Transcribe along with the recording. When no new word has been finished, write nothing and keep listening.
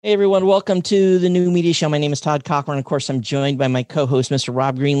Hey everyone, welcome to the New Media Show. My name is Todd Cochran. Of course, I'm joined by my co-host, Mr.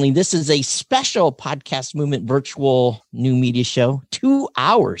 Rob Greenlee. This is a special Podcast Movement virtual New Media Show, 2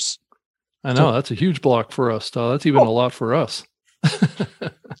 hours. I know, that's a huge block for us, Todd. That's even a lot for us.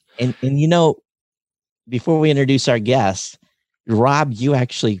 and you know, before we introduce our guest, Rob, you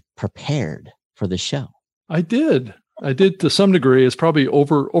actually prepared for the show. I did to some degree. It's probably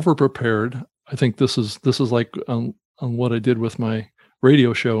over prepared. I think this is like on what I did with my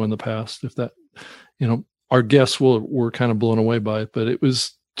radio show in the past. If that, our guests were kind of blown away by it, but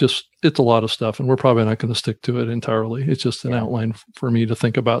it's a lot of stuff, and we're probably not going to stick to it entirely. It's just an outline for me to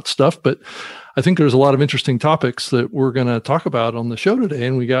think about stuff. But I think there's a lot of interesting topics that we're going to talk about on the show today.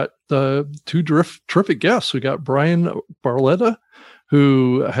 And we got two terrific guests. We got Brian Barletta,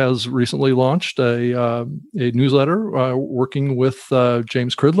 who has recently launched a newsletter working with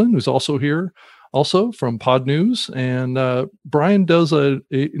James Cridland, who's also here, also from Pod News. And Brian does a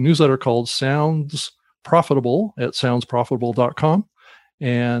newsletter called Sounds Profitable at soundsprofitable.com.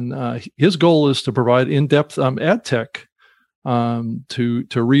 And his goal is to provide in-depth ad tech to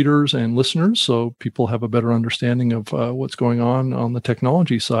readers and listeners, so people have a better understanding of what's going on the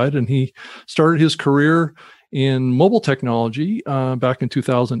technology side. And he started his career in mobile technology back in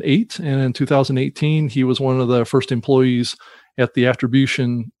 2008. And in 2018, he was one of the first employees at the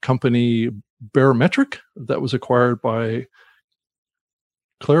attribution company Barometric that was acquired by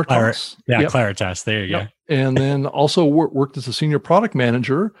Claritas. Claritas. There you go. And then also worked as a senior product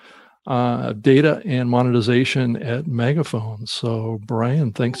manager, data and monetization at Megaphone. So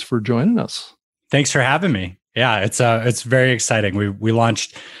Brian, thanks for joining us. Thanks for having me. Yeah, it's very exciting. We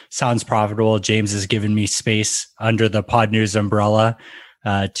launched Sounds Profitable. James has given me space under the Pod News umbrella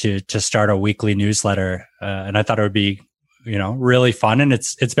to start a weekly newsletter, and I thought it would be really fun, and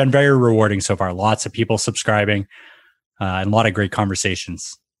it's been very rewarding so far. Lots of people subscribing, and a lot of great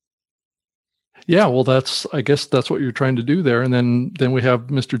conversations. Yeah, well, I guess that's what you're trying to do there. And then we have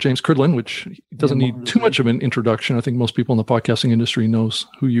Mr. James Cridland, which doesn't need too much of an introduction. I think most people in the podcasting industry knows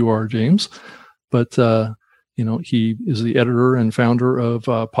who you are, James. But he is the editor and founder of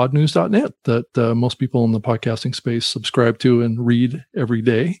podnews.net that most people in the podcasting space subscribe to and read every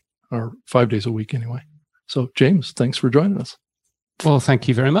day, or 5 days a week anyway. So, James, thanks for joining us. Well, thank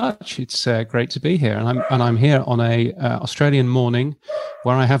you very much. It's great to be here, and I'm here on a Australian morning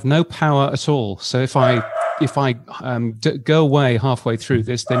where I have no power at all. So if I go away halfway through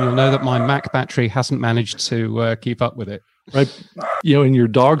this, then you'll know that my Mac battery hasn't managed to keep up with it. Right, and your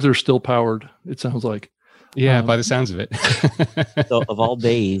dogs are still powered. It sounds like. Yeah, by the sounds of it. So of all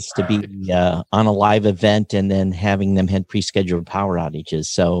days to be on a live event and then having them had pre-scheduled power outages.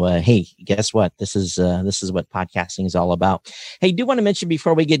 So hey, guess what? This is what podcasting is all about. Hey, do want to mention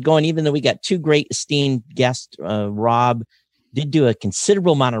before we get going, even though we got two great esteemed guests, Rob did do a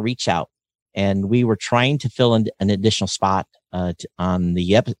considerable amount of reach out, and we were trying to fill in an additional spot on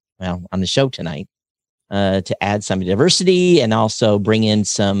the show tonight. To add some diversity and also bring in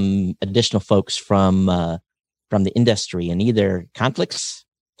some additional folks from the industry, and either conflicts,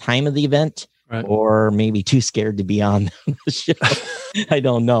 time of the event, right, or maybe too scared to be on the show. I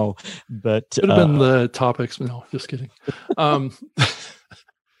don't know, but could have been the topics. No, just kidding. But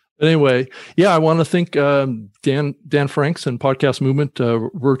anyway, I want to thank Dan Franks and Podcast Movement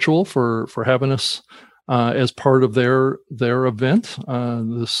Virtual for having us as part of their event.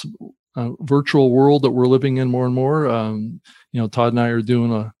 This virtual world that we're living in more and more. Todd and I are doing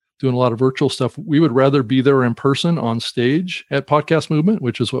a lot of virtual stuff. We would rather be there in person on stage at Podcast Movement,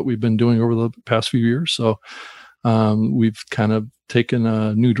 which is what we've been doing over the past few years. So we've kind of taken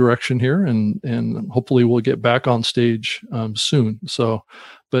a new direction here, and hopefully we'll get back on stage soon. So,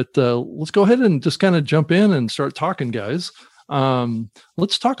 but let's go ahead and just kind of jump in and start talking, guys.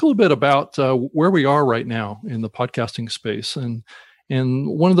 Let's talk a little bit about where we are right now in the podcasting space. And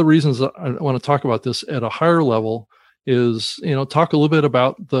one of the reasons that I want to talk about this at a higher level is, talk a little bit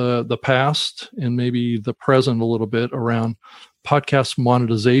about the past and maybe the present a little bit around podcast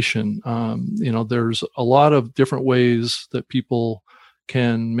monetization. There's a lot of different ways that people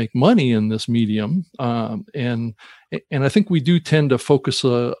can make money in this medium. And I think we do tend to focus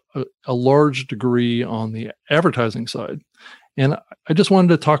a large degree on the advertising side. And I just wanted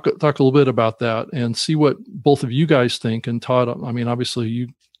to talk a little bit about that and see what both of you guys think. And Todd, I mean, obviously you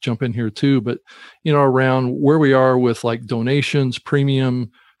jump in here too, but around where we are with like donations, freemium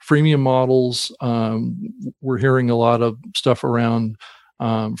models. We're hearing a lot of stuff around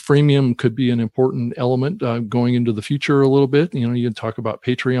freemium could be an important element going into the future a little bit. You talk about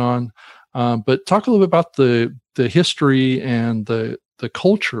Patreon, but talk a little bit about the history and the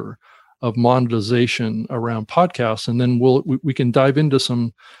culture monetization around podcasts, and then we can dive into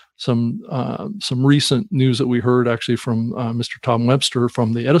some recent news that we heard actually from Mr. Tom Webster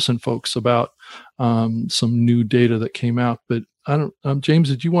from the Edison folks about some new data that came out. But I don't, James,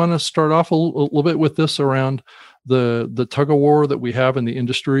 did you want to start off a little bit with this around the tug of war that we have in the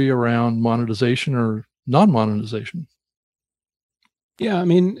industry around monetization or non-monetization? Yeah, I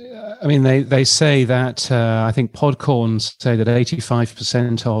mean, they say that I think Podcorns say that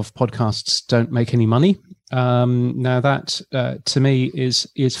 85% of podcasts don't make any money. Now that to me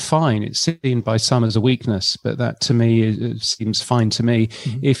is fine. It's seen by some as a weakness, but that to me it seems fine to me.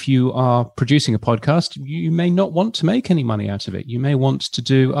 Mm-hmm. If you are producing a podcast, you may not want to make any money out of it. You may want to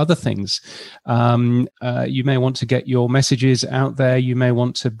do other things. You may want to get your messages out there. You may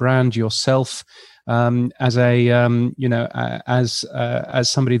want to brand yourself as a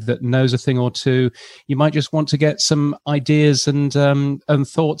as somebody that knows a thing or two. You might just want to get some ideas and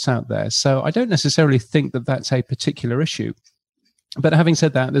thoughts out there. So I don't necessarily think that that's a particular issue. But having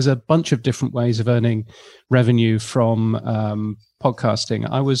said that, there's a bunch of different ways of earning revenue from podcasting.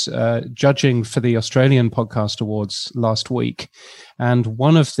 I was judging for the Australian Podcast Awards last week, and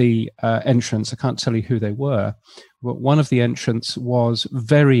one of the entrants, I can't tell you who they were, but one of the entrants was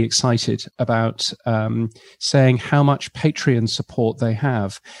very excited about saying how much Patreon support they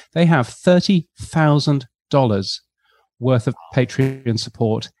have. They have $30,000 worth of Patreon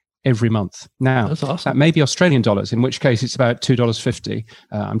support every month. Now, that's awesome. That may be Australian dollars, in which case it's about $2.50.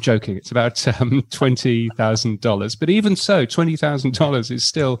 I'm joking. It's about $20,000. But even so, $20,000 is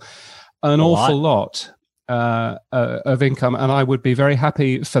still an awful lot of income. And I would be very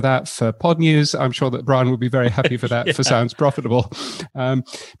happy for that for Pod News. I'm sure that Brian would be very happy for that for Sounds Profitable. But,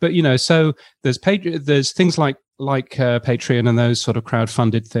 so there's things like Patreon and those sort of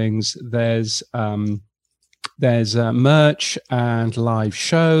crowdfunded things. There's merch and live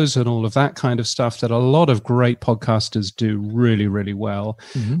shows and all of that kind of stuff that a lot of great podcasters do really, really well.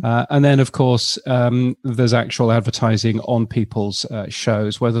 Mm-hmm. And then, of course, there's actual advertising on people's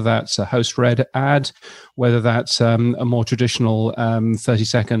shows, whether that's a host-read ad, whether that's a more traditional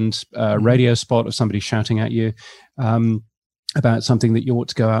 30-second radio spot of somebody shouting at you about something that you ought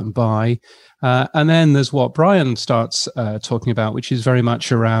to go out and buy. And then there's what Brian starts talking about, which is very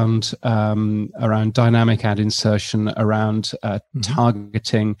much around dynamic ad insertion, around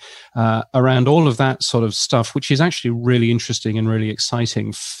targeting, around all of that sort of stuff, which is actually really interesting and really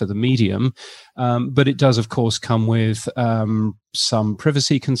exciting for the medium. But it does, of course, come with some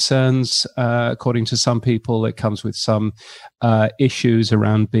privacy concerns. According to some people, it comes with some issues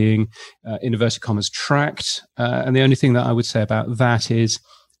around being, in inverted commas, tracked. And the only thing that I would say about that is,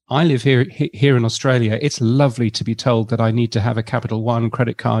 I live here in Australia. It's lovely to be told that I need to have a Capital One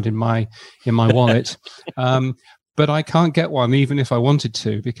credit card in my wallet, but I can't get one even if I wanted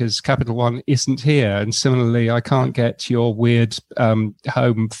to, because Capital One isn't here. And similarly, I can't get your weird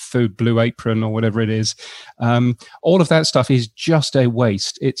home food Blue Apron or whatever it is. All of that stuff is just a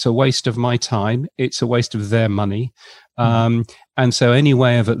waste. It's a waste of my time. It's a waste of their money. And so any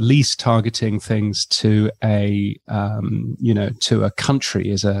way of at least targeting things to a country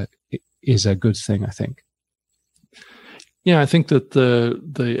is a good thing, I think. Yeah, I think that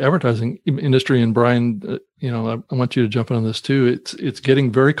the advertising industry, and Brian, I want you to jump in on this too. It's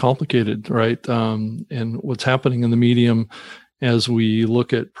getting very complicated, right? And what's happening in the medium as we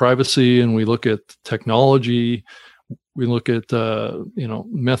look at privacy and we look at technology, we look at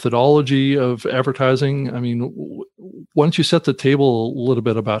methodology of advertising. I mean, why don't you set the table a little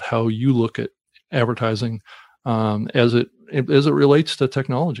bit about how you look at advertising as it relates to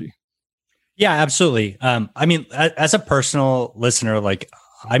technology? Yeah, absolutely. I mean, as a personal listener, like,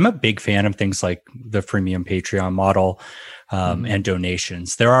 I'm a big fan of things like the freemium Patreon model and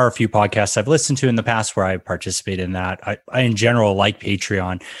donations. There are a few podcasts I've listened to in the past where I participate in that. I in general like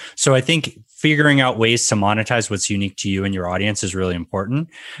Patreon. So I think figuring out ways to monetize what's unique to you and your audience is really important.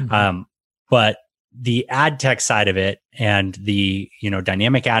 Mm-hmm. But the ad tech side of it and the,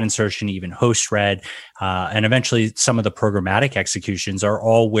 dynamic ad insertion, even host read, and eventually some of the programmatic executions are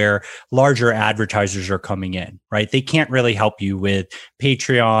all where larger advertisers are coming in, right? They can't really help you with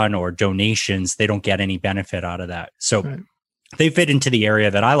Patreon or donations. They don't get any benefit out of that. So they fit into the area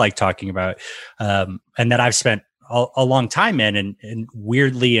that I like talking about, and that I've spent a long time in and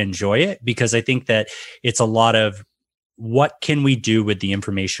weirdly enjoy it, because I think that it's a lot of what can we do with the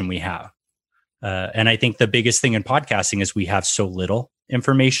information we have. And I think the biggest thing in podcasting is we have so little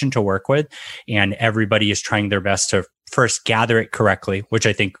information to work with, and everybody is trying their best to first gather it correctly, which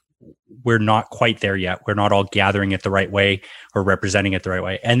I think we're not quite there yet. We're not all gathering it the right way or representing it the right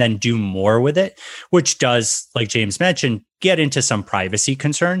way, and then do more with it, which does, like James mentioned, get into some privacy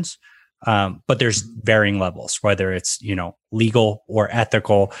concerns. But there's varying levels, whether it's, legal or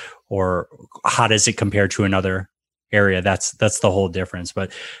ethical, or how does it compare to another area? That's the whole difference.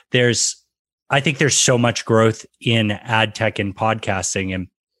 But I think there's so much growth in ad tech and podcasting. And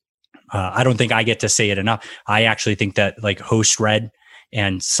I don't think I get to say it enough. I actually think that like host read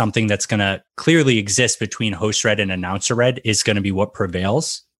and something that's going to clearly exist between host read and announcer read is going to be what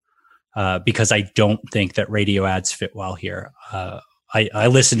prevails, because I don't think that radio ads fit well here. I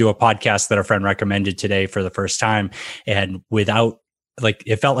listened to a podcast that a friend recommended today for the first time, and without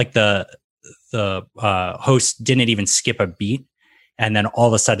it felt like the host didn't even skip a beat, and then all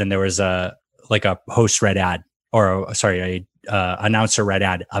of a sudden there was a host read ad, announcer read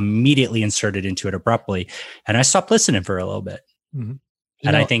ad immediately inserted into it abruptly, and I stopped listening for a little bit. Mm-hmm.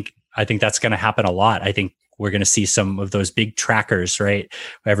 And I think that's going to happen a lot. I think we're going to see some of those big trackers, right?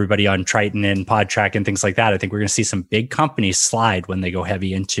 Everybody on Triton and PodTrack and things like that. I think we're going to see some big companies slide when they go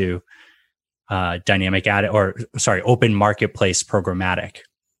heavy into dynamic ad open marketplace programmatic.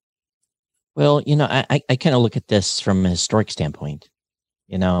 Well, I kind of look at this from a historic standpoint.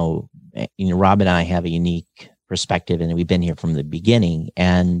 Rob and I have a unique perspective, and we've been here from the beginning.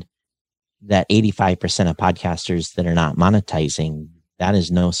 And that 85% of podcasters that are not monetizing, that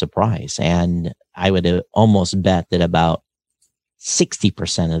is no surprise. And I would almost bet that about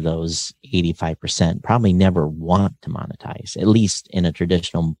 60% of those 85% probably never want to monetize, at least in a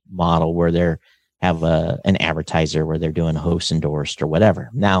traditional model where they have an advertiser where they're doing host endorsed or whatever.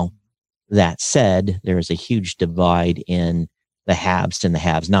 Now, that said, there is a huge divide in the haves and the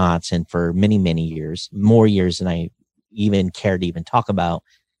have nots. And for many, many years, more years than I even care to even talk about,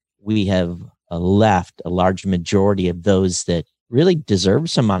 we have left a large majority of those that really deserve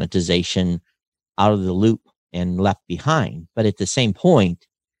some monetization out of the loop and left behind. But at the same point,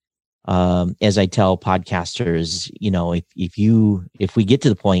 as I tell podcasters, if we get to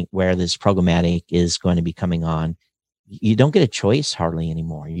the point where this programmatic is going to be coming on, you don't get a choice hardly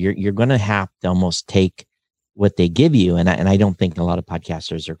anymore. You're going to have to almost take what they give you. And I don't think a lot of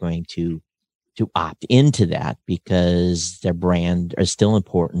podcasters are going to opt into that, because their brand is still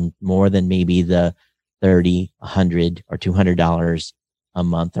important more than maybe the $30, $100, or $200 a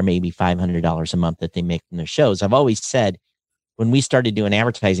month, or maybe $500 a month that they make from their shows. I've always said, when we started doing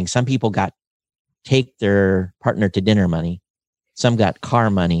advertising, some people take their partner to dinner money. Some got car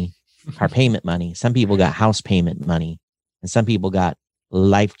payment money. Some people got house payment money, and some people got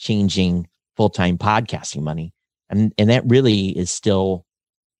life-changing full-time podcasting money. And that really is still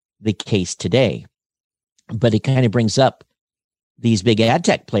the case today. But it kind of brings up these big ad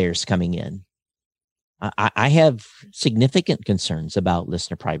tech players coming in. I have significant concerns about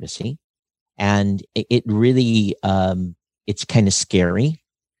listener privacy, and it really, it's kind of scary.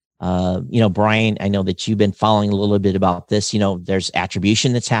 Brian, I know that you've been following a little bit about this. There's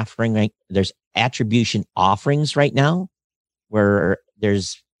attribution that's happening, right? There's attribution offerings right now where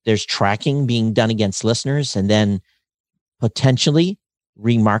there's tracking being done against listeners and then potentially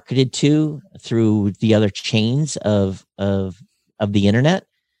remarketed through the other chains of the internet.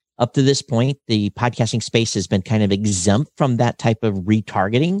 Up to this point, the podcasting space has been kind of exempt from that type of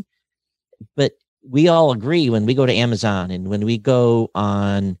retargeting. But we all agree, when we go to Amazon and when we go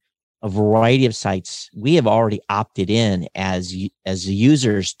on a variety of sites, we have already opted in as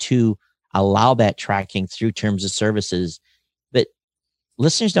users to allow that tracking through terms of services. But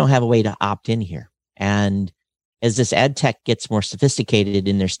listeners don't have a way to opt in here. And as this ad tech gets more sophisticated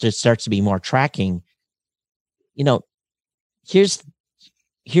and there starts to be more tracking,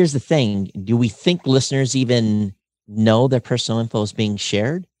 here's the thing. Do we think listeners even know their personal info is being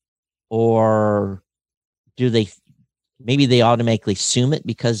shared? Or do maybe they automatically assume it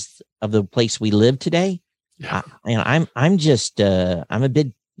because of the place we live today? Yeah. I'm a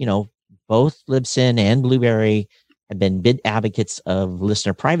big, both Libsyn and Blueberry have been big advocates of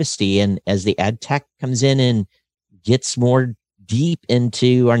listener privacy. And as the ad tech comes in and gets more deep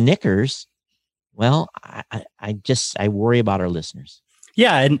into our knickers, well, I worry about our listeners.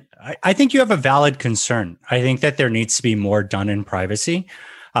 Yeah. And I think you have a valid concern. I think that there needs to be more done in privacy.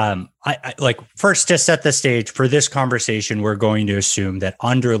 First, to set the stage for this conversation, we're going to assume that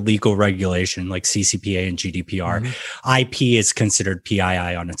under legal regulation like CCPA and GDPR, IP is considered PII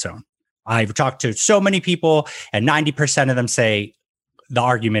on its own. I've talked to so many people, and 90% of them say the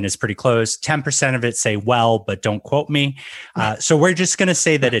argument is pretty close. 10% of it say, well, but don't quote me. So we're just going to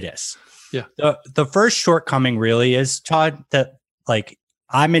say that it is. Yeah. The first shortcoming really is, Todd, that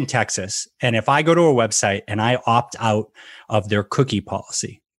I'm in Texas, and if I go to a website and I opt out of their cookie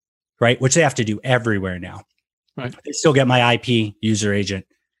policy, right, which they have to do everywhere now, right, they still get my IP, user agent,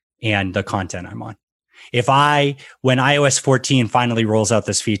 and the content I'm on. When iOS 14 finally rolls out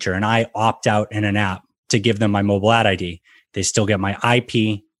this feature and I opt out in an app to give them my mobile ad ID, they still get my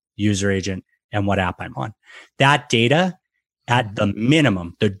IP, user agent, and what app I'm on. That data, at the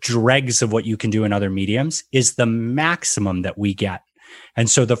minimum, the dregs of what you can do in other mediums, is the maximum that we get. And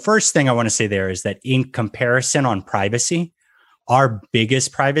so the first thing I want to say there is that in comparison on privacy, our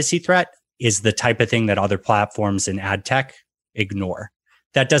biggest privacy threat is the type of thing that other platforms in ad tech ignore.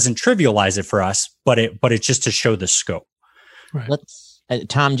 That doesn't trivialize it for us, but it's just to show the scope. Right.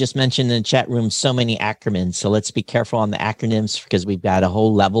 Tom just mentioned in the chat room so many acronyms. So let's be careful on the acronyms, because we've got a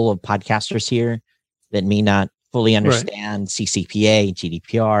whole level of podcasters here that may not fully understand CCPA,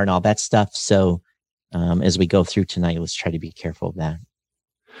 GDPR, and all that stuff. So as we go through tonight, let's try to be careful of that.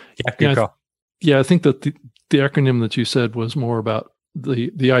 Yeah, good call. I think that the acronym that you said was more about the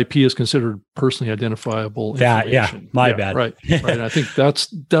IP is considered personally identifiable information. My bad. Right. And I think that's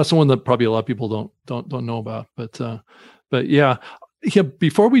the one that probably a lot of people don't know about. But yeah.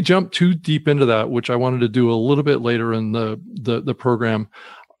 Before we jump too deep into that, which I wanted to do a little bit later in the program,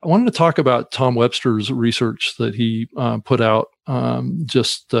 I wanted to talk about Tom Webster's research that he put out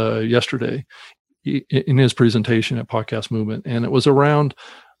just yesterday in his presentation at Podcast Movement, and it was around.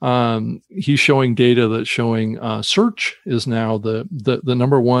 He's showing data that's showing search is now the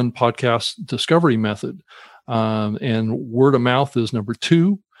number one podcast discovery method, and word of mouth is number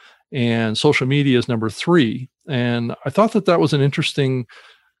 2, and social media is number 3. And I thought that was an interesting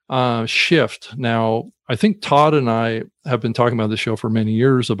shift. Now, I think Todd and I have been talking about this show for many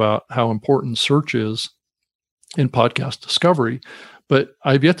years about how important search is in podcast discovery, but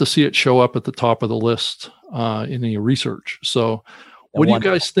I've yet to see it show up at the top of the list in any research. So what do you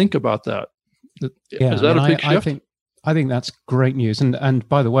guys think about that? Is that a big shift? I think that's great news. And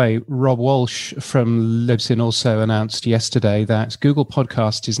by the way, Rob Walsh from Libsyn also announced yesterday that Google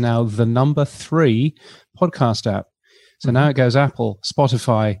Podcast is now the number 3 podcast app. So now it goes Apple,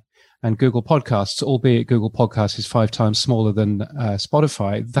 Spotify, and Google Podcasts, albeit Google Podcasts is 5 times smaller than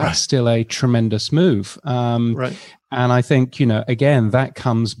Spotify. That's still a tremendous move. And I think, again, that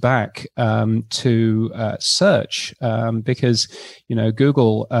comes back to search because,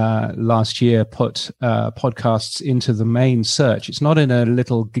 Google last year put podcasts into the main search. It's not in a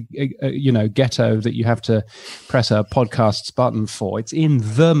little, ghetto that you have to press a podcasts button for. It's in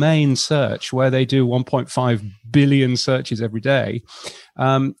the main search where they do 1.5 billion searches every day.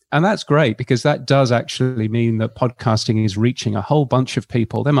 And that's great because that does actually mean that podcasting is reaching a whole bunch of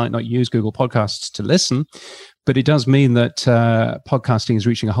people. They might not use Google Podcasts to listen, but it does mean that podcasting is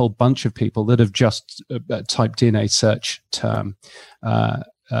reaching a whole bunch of people that have just typed in a search term,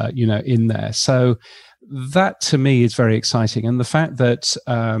 in there. So that to me is very exciting. And the fact that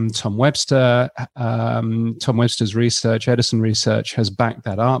Tom Webster's research, Edison Research, has backed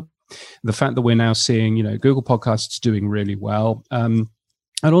that up. The fact that we're now seeing, Google Podcasts doing really well.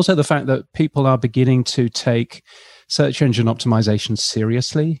 And also the fact that people are beginning to take search engine optimization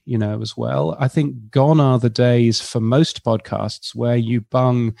seriously, as well. I think gone are the days for most podcasts where you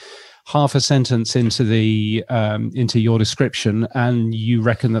bung half a sentence into your description and you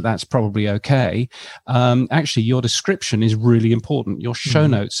reckon that that's probably okay. Actually, your description is really important. Your show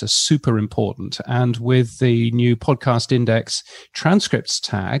notes are super important. And with the new Podcast Index transcripts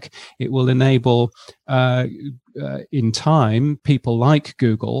tag, it will enable in time people like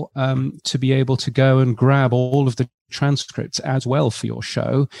Google to be able to go and grab all of the transcripts as well for your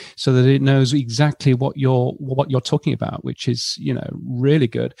show so that it knows exactly what you're talking about, which is really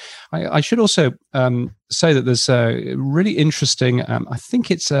good. I should also say that there's a really interesting I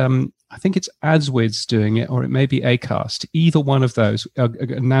think it's AdsWizz doing it, or it may be Acast. Either one of those are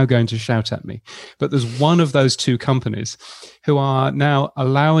now going to shout at me, but there's one of those two companies who are now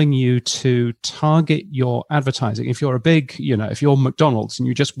allowing you to target your advertising. If you're a big, if you're McDonald's and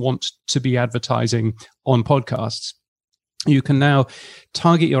you just want to be advertising on podcasts, you can now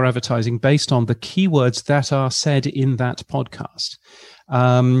target your advertising based on the keywords that are said in that podcast.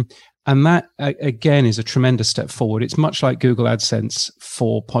 And that, again, is a tremendous step forward. It's much like Google AdSense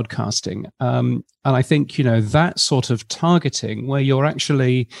for podcasting. And I think, that sort of targeting where you're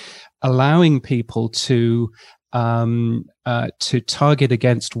actually allowing people to target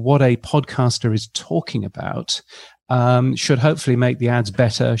against what a podcaster is talking about should hopefully make the ads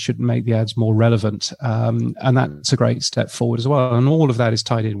better, should make the ads more relevant. And that's a great step forward as well. And all of that is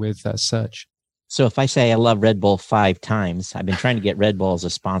tied in with search. So if I say I love Red Bull 5 times, I've been trying to get Red Bull as a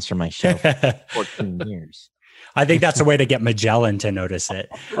sponsor of my show for 14 years. I think that's a way to get Magellan to notice it.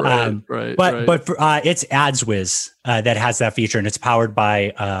 But it's AdsWizz that has that feature, and it's powered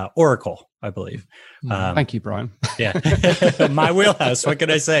by Oracle. I believe. Thank you, Brian. Yeah, my wheelhouse. What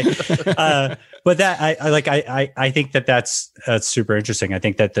can I say? But that I think that's super interesting. I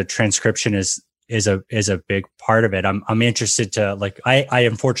think that the transcription is a big part of it. I'm interested to I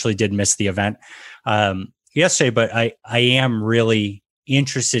unfortunately did miss the event yesterday, but I am really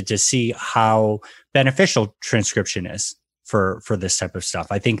interested to see how beneficial transcription is for this type of stuff.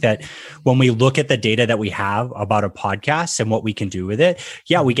 I think that when we look at the data that we have about a podcast and what we can do with it,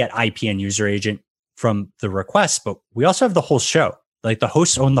 yeah, we get IP and user agent from the request, but we also have the whole show. Like the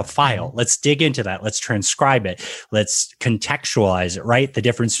hosts own the file. Let's dig into that. Let's transcribe it. Let's contextualize it, right? The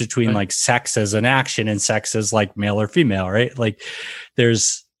difference between like sex as an action and sex as like male or female, right? Like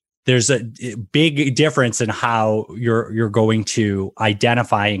there's a big difference in how you're going to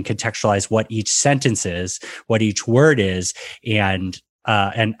identify and contextualize what each sentence is, what each word is, and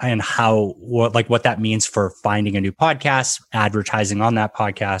how what that means for finding a new podcast, advertising on that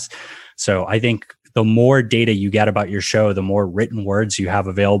podcast. So I think the more data you get about your show, the more written words you have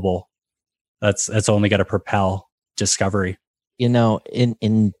available. That's only going to propel discovery.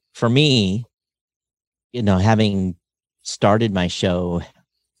 For me, having started my show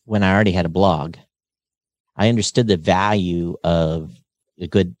when I already had a blog, I understood the value of a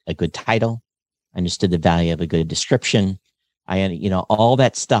good title. I understood the value of a good description. All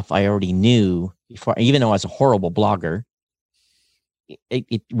that stuff I already knew before, even though I was a horrible blogger.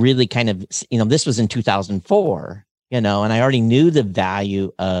 It really kind of, this was in 2004, and I already knew the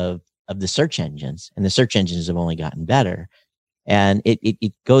value of the search engines, and the search engines have only gotten better. And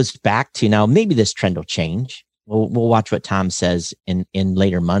it goes back to, now maybe this trend will change. We'll watch what Tom says in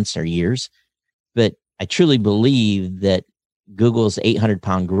later months or years. But I truly believe that Google's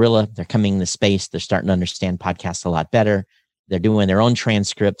 800-pound gorilla, they're coming in the space. They're starting to understand podcasts a lot better. They're doing their own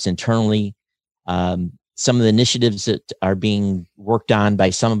transcripts internally. Some of the initiatives that are being worked on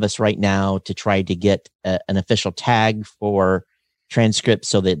by some of us right now to try to get an official tag for transcripts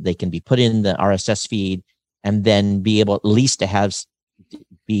so that they can be put in the RSS feed, and then be able at least to have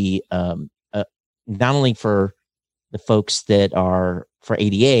not only for the folks that are for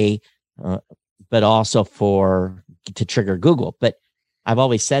ADA, but also to trigger Google. But I've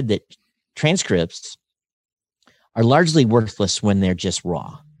always said that transcripts are largely worthless when they're just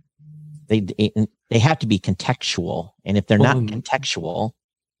raw. They have to be contextual, and if they're not contextual,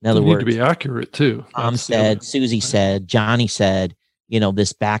 in other words, need to be accurate too. Tom said, Susie said, Johnny said,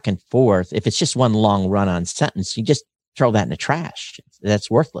 this back and forth. If it's just one long run-on sentence, you just throw that in the trash.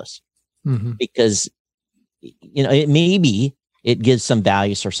 That's worthless, because maybe it gives some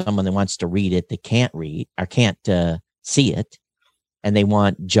value for someone that wants to read it that can't read or can't see it, and they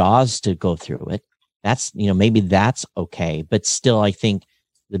want JAWS to go through it. That's maybe that's okay, but still, I think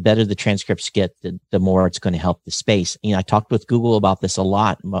the better the transcripts get, the more it's going to help the space. I talked with Google about this a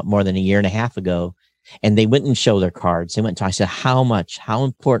lot more than a year and a half ago, and they wouldn't show their cards. They went to, I said, how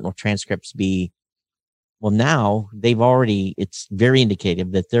important will transcripts be? Well, now it's very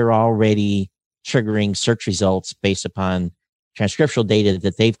indicative that they're already triggering search results based upon transcriptional data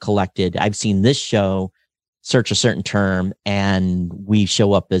that they've collected. I've seen this show search a certain term, and we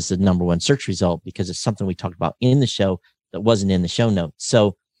show up as the number one search result because it's something we talked about in the show that wasn't in the show notes.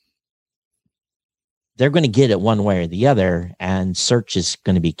 So they're going to get it one way or the other, and search is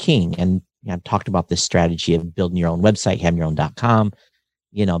going to be king. And I've talked about this strategy of building your own website, having your own.com.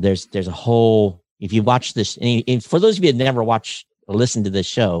 There's a whole, if you watch this, and for those of you that never watched or listened to this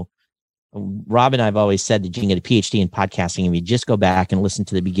show, Rob and I have always said that you can get a PhD in podcasting if you just go back and listen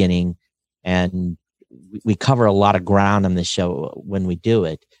to the beginning, and we cover a lot of ground on this show when we do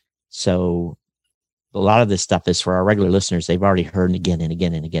it. So a lot of this stuff is for our regular listeners. They've already heard it again and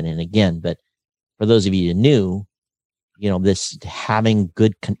again and again and again. But for those of you new, this having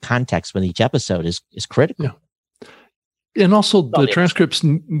good context with each episode is critical. Yeah. And also the transcripts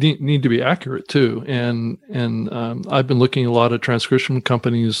need to be accurate too. And I've been looking at a lot of transcription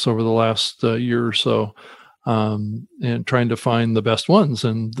companies over the last year or so, and trying to find the best ones.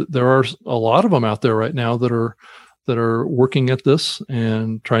 And there are a lot of them out there right now that are working at this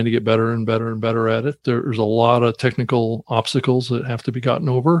and trying to get better and better and better at it. There's a lot of technical obstacles that have to be gotten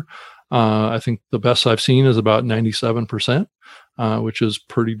over. I think the best I've seen is about 97%, which is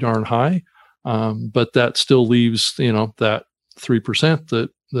pretty darn high. But that still leaves, that 3%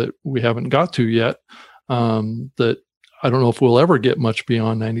 that we haven't got to yet, that I don't know if we'll ever get much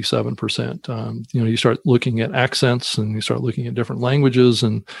beyond 97%. You start looking at accents and you start looking at different languages,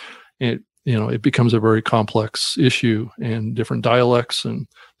 and it becomes a very complex issue, and different dialects and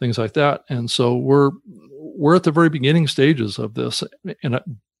things like that. And so we're at the very beginning stages of this.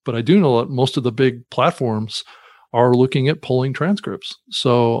 But I do know that most of the big platforms are looking at pulling transcripts.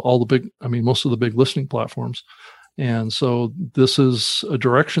 So most of the big listening platforms. And so this is a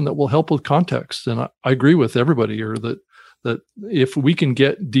direction that will help with context. And I agree with everybody here that if we can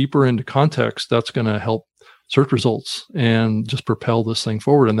get deeper into context, that's going to help search results and just propel this thing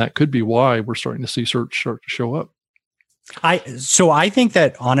forward. And that could be why we're starting to see search start to show up. So I think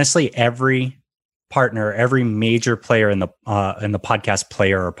that honestly, every partner, every major player in the podcast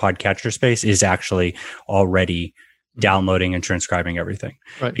player or podcatcher space is actually already downloading and transcribing everything.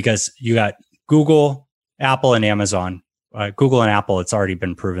 Right. Because you got Google, Apple, and Amazon. Google and Apple, it's already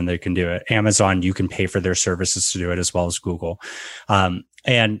been proven they can do it. Amazon, you can pay for their services to do it as well as Google. I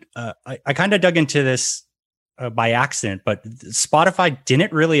kind of dug into this by accident, but Spotify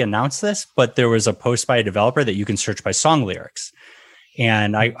didn't really announce this, but there was a post by a developer that you can search by song lyrics.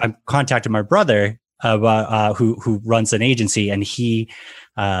 And I contacted my brother who runs an agency, and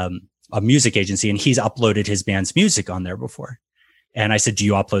a music agency, and he's uploaded his band's music on there before. And I said, do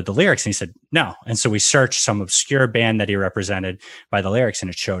you upload the lyrics? And he said, no. And so we searched some obscure band that he represented by the lyrics, and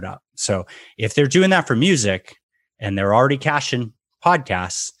it showed up. So if they're doing that for music and they're already caching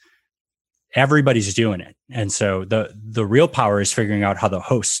podcasts, everybody's doing it. And so the real power is figuring out how the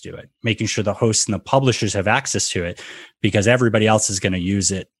hosts do it, making sure the hosts and the publishers have access to it, because everybody else is going to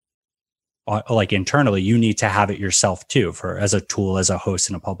use it. Like internally, you need to have it yourself too, as a tool, as a host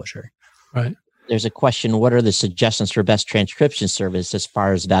and a publisher. Right. There's a question, what are the suggestions for best transcription service as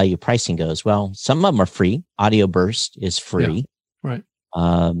far as value pricing goes? Well, some of them are free. Audio Burst is free. Yeah,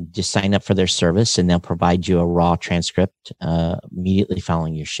 right. Just sign up for their service and they'll provide you a raw transcript immediately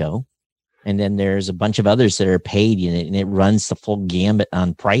following your show. And then there's a bunch of others that are paid, and it runs the full gambit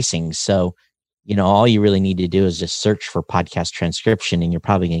on pricing. So, all you really need to do is just search for podcast transcription, and you're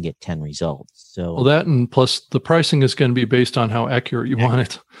probably going to get 10 results. So, that, and plus the pricing is going to be based on how accurate you want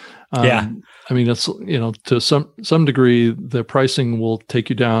it. I mean, it's, to some degree, the pricing will take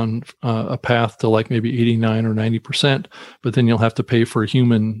you down a path to like maybe 89 or 90%, but then you'll have to pay for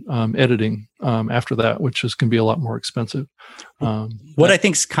human editing after that, which is going to be a lot more expensive. What I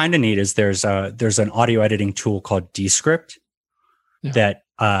think is kind of neat is there's an audio editing tool called Descript that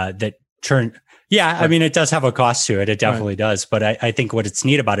turn. Yeah, I mean, it does have a cost to it. It definitely does. But I think what's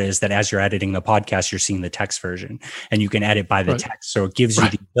neat about it is that as you're editing the podcast, you're seeing the text version, and you can edit by the text. So it gives you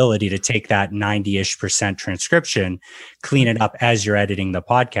the ability to take that 90-ish% transcription, clean it up as you're editing the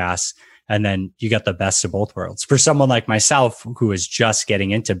podcast, and then you get the best of both worlds. For someone like myself, who is just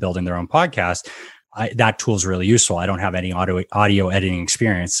getting into building their own podcast, that tool is really useful. I don't have any audio editing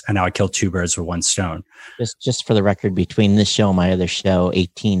experience, and now I killed two birds with one stone. Just for the record, between this show and my other show,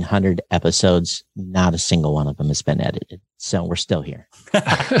 1,800 episodes, not a single one of them has been edited. So we're still here.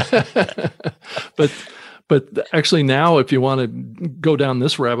 But actually now, if you want to go down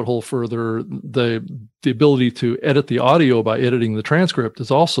this rabbit hole further, the ability to edit the audio by editing the transcript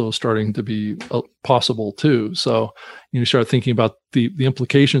is also starting to be possible too. So you start thinking about the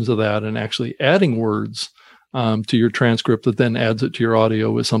implications of that, and actually adding words to your transcript that then adds it to your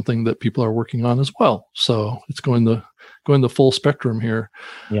audio is something that people are working on as well. So it's going the full spectrum here.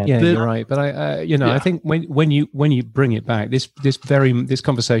 Yeah, you're right. But I think when you bring it back, this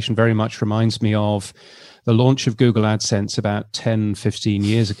conversation very much reminds me of the launch of Google AdSense about 10, 15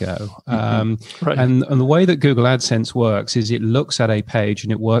 years ago. And the way that Google AdSense works is it looks at a page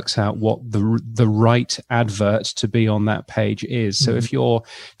and it works out what the right advert to be on that page is. So if you're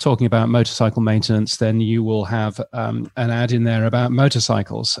talking about motorcycle maintenance, then you will have an ad in there about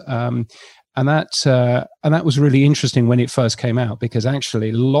motorcycles. And that was really interesting when it first came out, because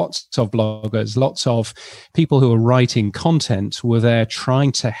actually lots of bloggers, lots of people who are writing content were there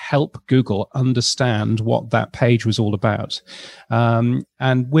trying to help Google understand what that page was all about. And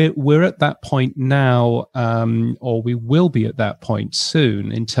we're at that point now, or we will be at that point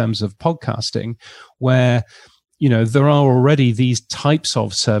soon in terms of podcasting, where there are already these types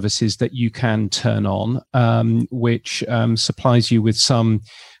of services that you can turn on, which supplies you with some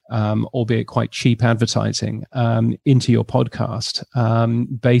albeit quite cheap advertising into your podcast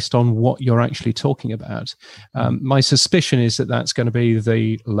based on what you're actually talking about. My suspicion is that that's going to be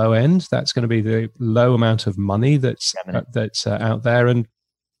the low end. That's going to be the low amount of money that's out there, and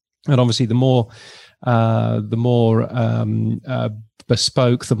obviously the more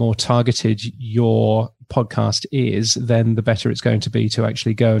bespoke, the more targeted your podcast is, then the better it's going to be to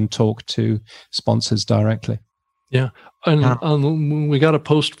actually go and talk to sponsors directly. Yeah. And we got a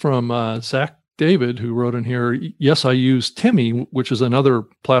post from Zach David, who wrote in here, yes, I use Timmy, which is another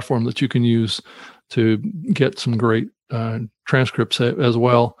platform that you can use to get some great transcripts as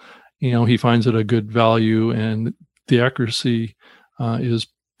well. He finds it a good value, and the accuracy is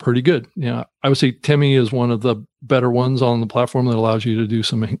pretty good. Yeah, I would say Timmy is one of the better ones on the platform that allows you to do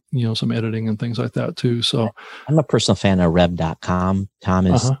some, some editing and things like that too. So I'm a personal fan of Rev.com. Tom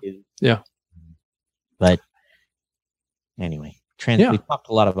is, yeah. But anyway, we talked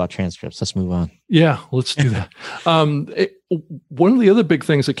a lot about transcripts. Let's move on. Yeah, let's do that. One of the other big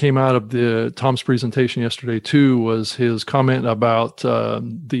things that came out of Tom's presentation yesterday too was his comment about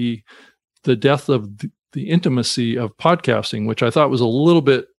the death of the intimacy of podcasting, which I thought was a little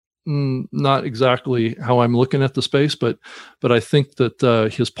bit not exactly how I'm looking at the space, but I think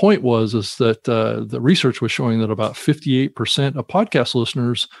that his point is that the research was showing that about 58% of podcast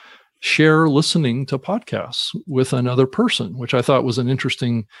listeners share listening to podcasts with another person, which I thought was an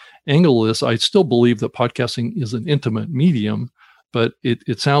interesting angle. I still believe that podcasting is an intimate medium, but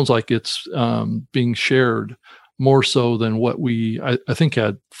it sounds like it's being shared more so than what I think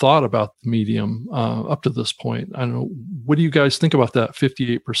had thought about the medium up to this point. I don't know. What do you guys think about that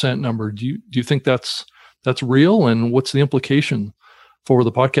 58% number? Do you think that's real? And what's the implication for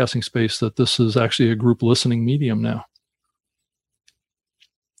the podcasting space that this is actually a group listening medium now?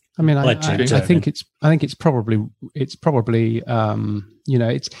 I mean, I think it's probably it's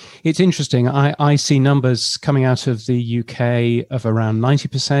interesting. I see numbers coming out of the UK of around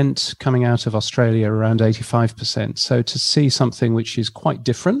 90%, coming out of Australia around 85%. So to see something which is quite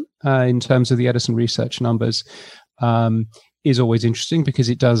different in terms of the Edison research numbers is always interesting, because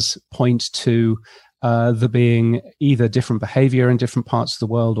it does point to there being either different behavior in different parts of the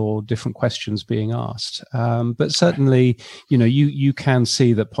world or different questions being asked. But certainly, you can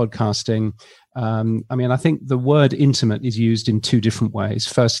see that podcasting, I think the word intimate is used in two different ways.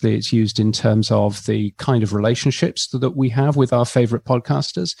 Firstly, it's used in terms of the kind of relationships that we have with our favorite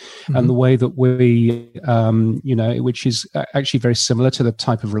podcasters, and the way that we, which is actually very similar to the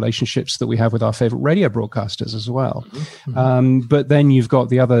type of relationships that we have with our favorite radio broadcasters as well. But then you've got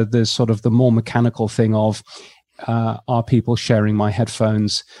the sort of the more mechanical thing of, are people sharing my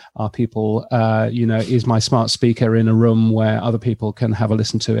headphones? Are people, is my smart speaker in a room where other people can have a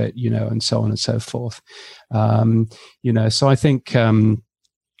listen to it, and so on and so forth. So I think,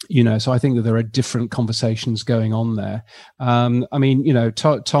 so I think that there are different conversations going on there.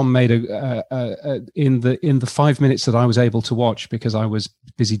 Tom made in the 5 minutes that I was able to watch, because I was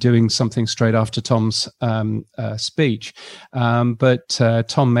busy doing something straight after Tom's speech. But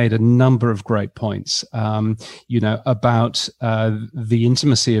Tom made a number of great points, about the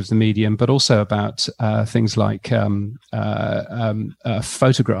intimacy of the medium, but also about things like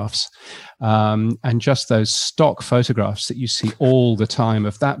photographs. And just those stock photographs that you see all the time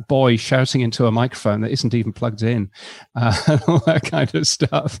of that boy shouting into a microphone that isn't even plugged in, all that kind of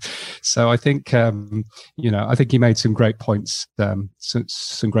stuff. So I think, I think he made some great points, some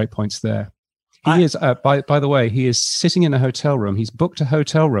great points there. He is, by the way, he is sitting in a hotel room. He's booked a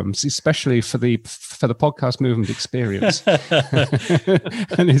hotel room, especially for the podcast movement experience,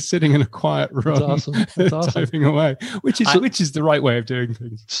 and he's sitting in a quiet room, That's awesome. typing away, which is the right way of doing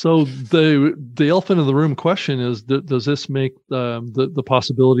things. So the elephant in the room question is: does this make the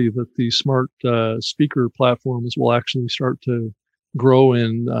possibility that the smart speaker platforms will actually start to grow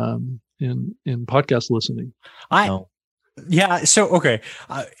in podcast listening? Yeah. So, okay.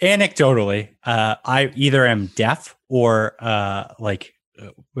 Anecdotally, I either am deaf or I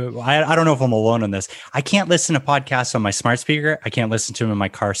don't know if I'm alone on this. I can't listen to podcasts on my smart speaker. I can't listen to them in my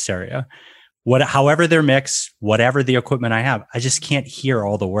car stereo. However they're mixed, whatever the equipment I have, I just can't hear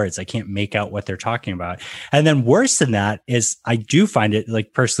all the words. I can't make out what they're talking about. And then worse than that is I do find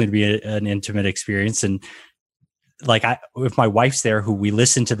it personally to be an intimate experience. And if my wife's there who we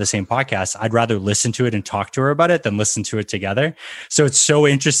listen to the same podcast, I'd rather listen to it and talk to her about it than listen to it together. So it's so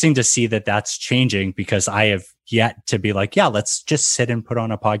interesting to see that that's changing, because I have yet to be like, yeah, let's just sit and put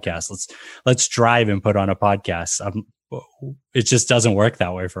on a podcast. Let's drive and put on a podcast. It just doesn't work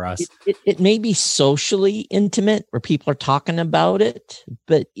that way for us. It may be socially intimate where people are talking about it,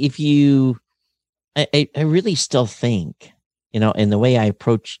 but I really still think, in the way I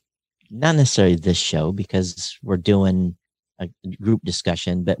approach not necessarily this show, because we're doing a group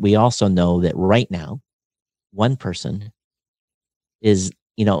discussion, but we also know that right now, one person is,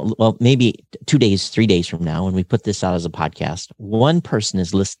 maybe 2 days, 3 days from now, when we put this out as a podcast, one person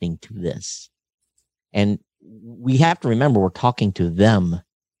is listening to this. And we have to remember we're talking to them,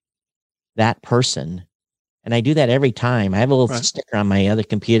 that person. And I do that every time. I have a little sticker on my other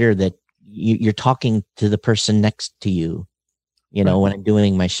computer that you're talking to the person next to you. When I'm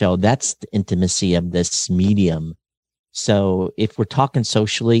doing my show. That's the intimacy of this medium. So if we're talking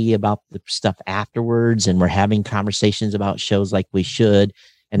socially about the stuff afterwards, and we're having conversations about shows like we should,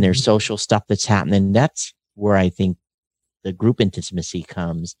 and there's social stuff that's happening, that's where I think the group intimacy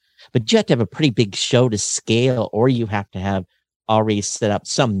comes. But you have to have a pretty big show to scale, or you have to have already set up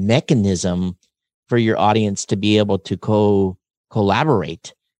some mechanism for your audience to be able to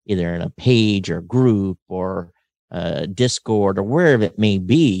collaborate, either in a page or group or Discord or wherever it may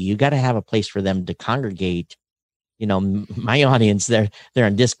be. You got to have a place for them to congregate. You know, my audience, they're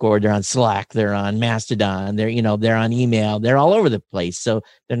on Discord, they're on Slack, they're on Mastodon, they're on email, they're all over the place. So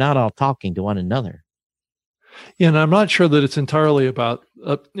they're not all talking to one another. Yeah, and I'm not sure that it's entirely about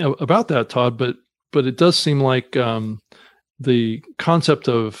that, Todd, but it does seem like the concept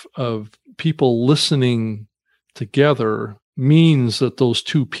of people listening together means that those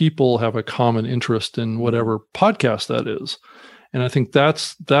two people have a common interest in whatever podcast that is. And I think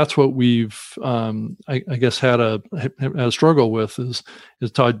that's what we've, I guess, had a struggle with is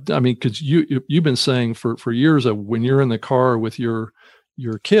Todd. I mean, because you've been saying for years that when you're in the car with your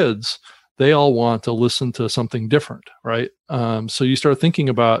kids, they all want to listen to something different, right? So you start thinking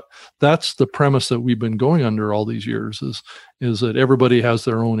about, that's the premise that we've been going under all these years is that everybody has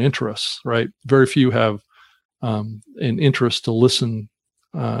their own interests, right? Very few have an interest to listen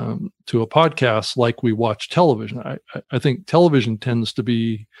to a podcast like we watch television. I think television tends to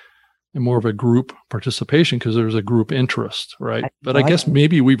be more of a group participation because there's a group interest, right? But I guess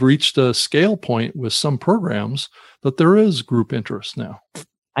maybe we've reached a scale point with some programs that there is group interest now.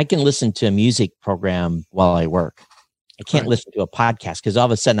 I can listen to a music program while I work. I can't listen to a podcast because all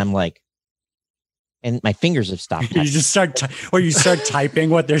of a sudden I'm like, and my fingers have stopped. You just start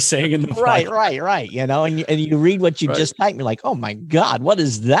typing what they're saying in the right. You know, and you read what you just typed. You're like, oh my God, what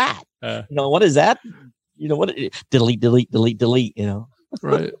is that? What is that? Delete. You know,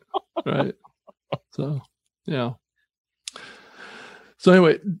 right. So, yeah. So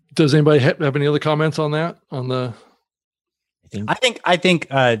anyway, does anybody have any other comments on that? I think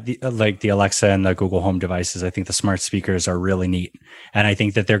like the Alexa and the Google Home devices, I think the smart speakers are really neat, and I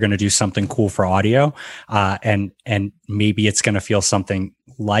think that they're going to do something cool for audio, and maybe it's going to feel something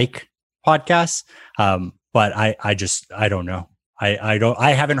like podcasts. But I don't know.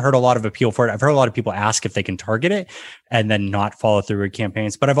 I haven't heard a lot of appeal for it. I've heard a lot of people ask if they can target it and then not follow through with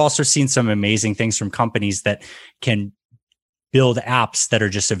campaigns. But I've also seen some amazing things from companies that can build apps that are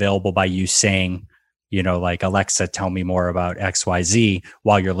just available by you saying, like, Alexa, tell me more about XYZ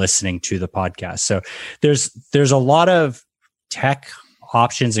while you're listening to the podcast. So there's a lot of tech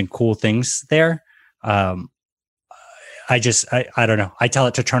options and cool things there. I don't know. I tell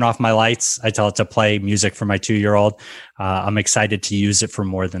it to turn off my lights. I tell it to play music for my 2-year-old. I'm excited to use it for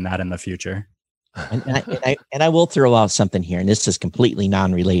more than that in the future. And I will throw out something here, and this is completely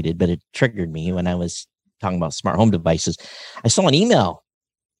non-related, but it triggered me when I was talking about smart home devices. I saw an email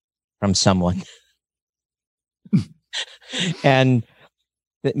from someone and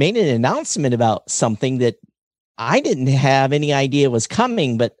that made an announcement about something that I didn't have any idea was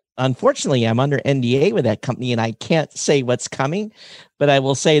coming, but unfortunately I'm under NDA with that company and I can't say what's coming, but I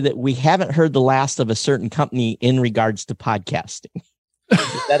will say that we haven't heard the last of a certain company in regards to podcasting.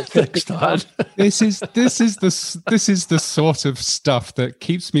 Thanks, Todd. This is the sort of stuff that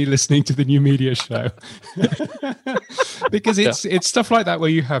keeps me listening to the New Media Show. Because it's stuff like that where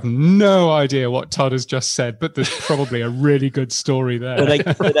you have no idea what Todd has just said, but there's probably a really good story there.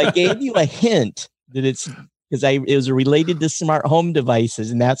 But I gave you a hint that it's because it was related to smart home devices,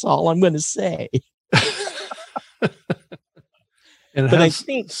 and that's all I'm going to say. And I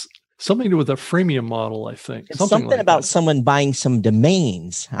think something to do with a freemium model, I think. It's something like about someone buying some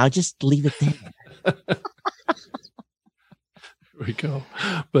domains. I'll just leave it there. There we go.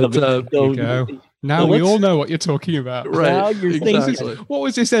 But there we go. Now we all know what you're talking about. Right. Now you're exactly. What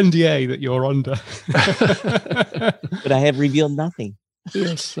was this NDA that you're under? But I have revealed nothing.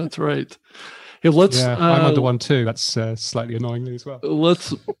 Yes, that's right. Hey, I'm under one too. That's slightly annoyingly as well.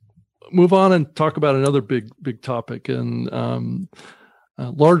 Let's move on and talk about another big topic. And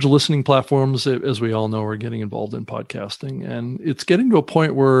large listening platforms, as we all know, are getting involved in podcasting, and it's getting to a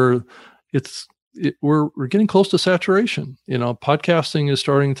point where we're getting close to saturation. Podcasting is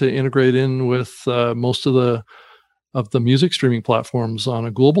starting to integrate in with most of the music streaming platforms on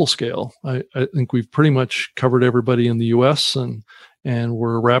a global scale. I think we've pretty much covered everybody in the U.S. and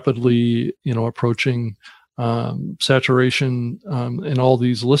we're rapidly, approaching saturation in all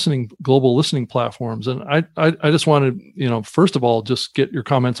these global listening platforms. And I just wanted, first of all, just get your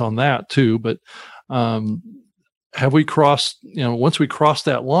comments on that too. But have we crossed, once we cross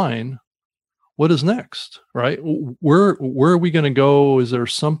that line, what is next, right? Where are we going to go? Is there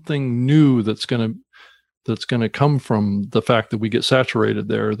something new that's going to come from the fact that we get saturated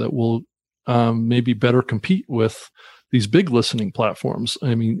there that will maybe better compete with these big listening platforms?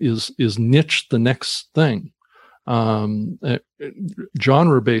 I mean, is niche the next thing?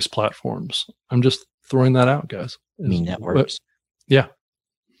 genre-based platforms. I'm just throwing that out, guys. I mean, networks. Yeah.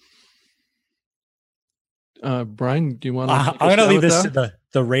 Brian, do you want to? I'm going to leave this to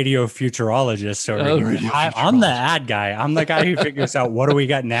the radio futurologist over here. I'm the ad guy. I'm the guy who figures out what do we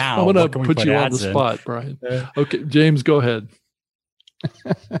got now. I'm going to put you on the spot, Brian. Okay, James, go ahead.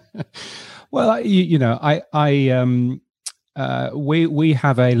 Well, we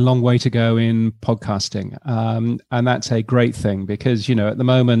have a long way to go in podcasting, and that's a great thing because at the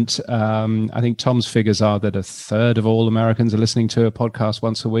moment, I think Tom's figures are that a third of all Americans are listening to a podcast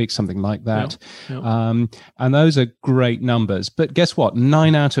once a week, something like that. Yep. And those are great numbers. But guess what?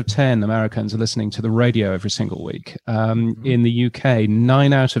 9 out of 10 Americans are listening to the radio every single week. In the UK,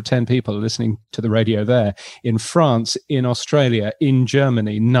 9 out of 10 people are listening to the radio there. In France, in Australia, in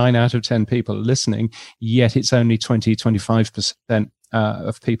Germany, 9 out of 10 people are listening, yet it's only 25%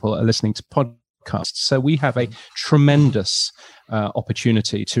 of people are listening to podcasts. So we have a tremendous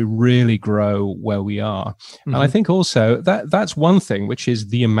opportunity to really grow where we are. And I think also that's one thing, which is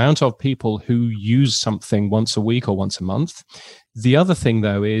the amount of people who use something once a week or once a month. The other thing,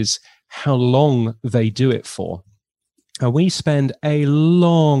 though, is how long they do it for. We spend a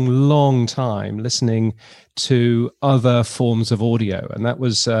long time listening to other forms of audio. And that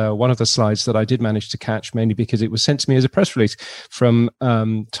was one of the slides that I did manage to catch, mainly because it was sent to me as a press release from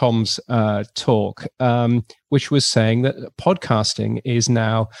Tom's talk, which was saying that podcasting is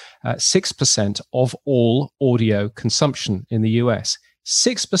now 6% of all audio consumption in the US.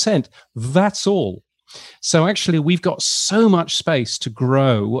 6%, that's all. So actually, we've got so much space to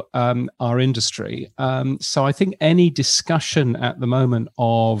grow our industry. So I think any discussion at the moment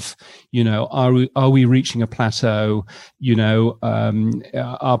of, are we reaching a plateau? Our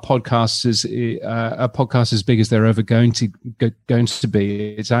podcasts as big as they're ever going to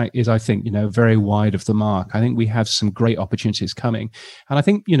be is I think very wide of the mark. I think we have some great opportunities coming, and I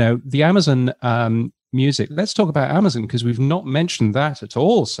think the Amazon music. Let's talk about Amazon because we've not mentioned that at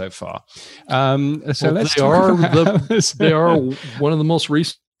all so far. They are one of the most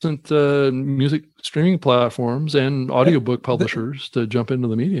recent music streaming platforms and audiobook publishers to jump into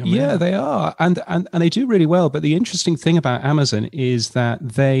the medium. Yeah, they are, and they do really well. But the interesting thing about Amazon is that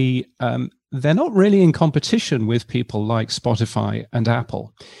they're not really in competition with people like Spotify and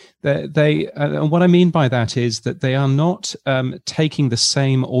Apple. And what I mean by that is that they are not taking the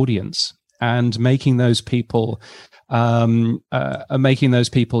same audience and making those people,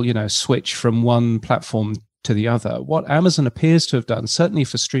 switch from one platform to the other. What Amazon appears to have done, certainly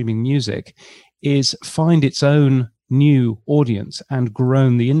for streaming music, is find its own new audience and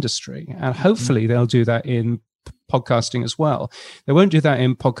grown the industry. And hopefully they'll do that in podcasting as well. They won't do that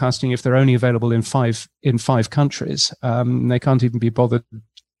in podcasting if they're only available in five countries. They can't even be bothered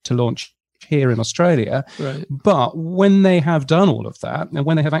to launch here in Australia. Right. But when they have done all of that, and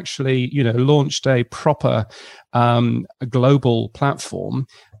when they have actually, launched a proper global platform,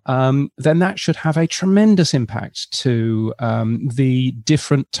 then that should have a tremendous impact to the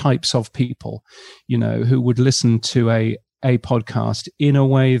different types of people, who would listen to a podcast in a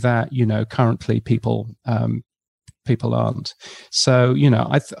way that, currently people aren't. So,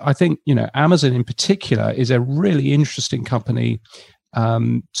 I think, Amazon in particular is a really interesting company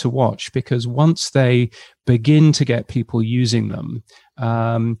to watch, because once they begin to get people using them,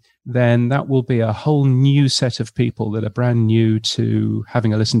 then that will be a whole new set of people that are brand new to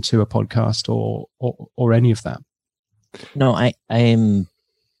having a listen to a podcast or any of that. No, I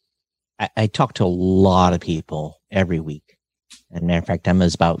talk to a lot of people every week, and matter of fact, I'm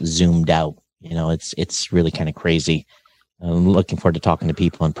about zoomed out. It's really kind of crazy. I'm looking forward to talking to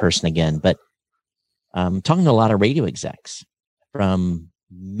people in person again, but talking to a lot of radio execs from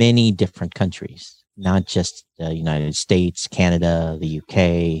many different countries, not just the United States, Canada, the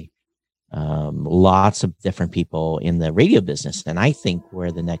UK, lots of different people in the radio business. And I think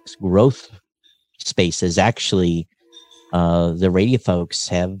where the next growth space is actually the radio folks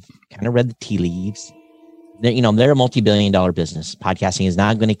have kind of read the tea leaves. They're a multi-billion-dollar business. Podcasting is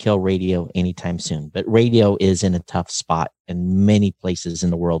not going to kill radio anytime soon, but radio is in a tough spot in many places in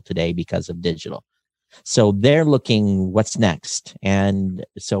the world today because of digital. So they're looking what's next. And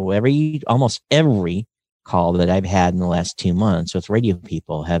so almost every call that I've had in the last 2 months with radio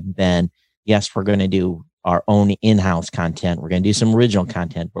people have been, yes, we're going to do our own in-house content. We're going to do some original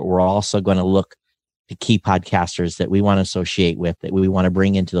content, but we're also going to look to key podcasters that we want to associate with, that we want to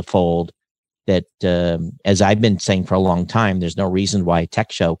bring into the fold. That, as I've been saying for a long time, there's no reason why a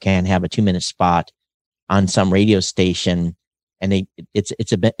tech show can't have a 2-minute spot on some radio station, and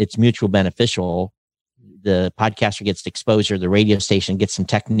it's mutual beneficial. The podcaster gets exposure, the radio station gets some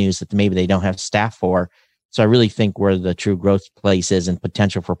tech news that maybe they don't have staff for. So I really think where the true growth place is and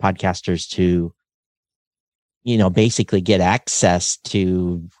potential for podcasters to, basically get access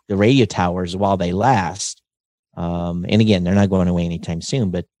to the radio towers while they last. And again, they're not going away anytime soon,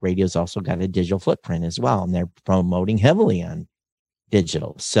 but radio's also got a digital footprint as well. And they're promoting heavily on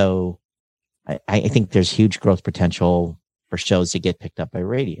digital. So I think there's huge growth potential for shows to get picked up by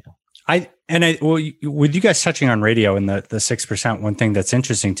radio. With you guys touching on radio and the 6%, one thing that's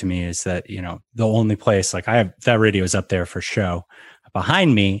interesting to me is that, the only place, like I have that radio is up there for show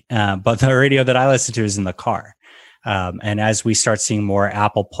behind me, but the radio that I listen to is in the car. And as we start seeing more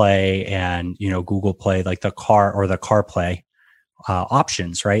Apple Play and, Google Play, like the car or the CarPlay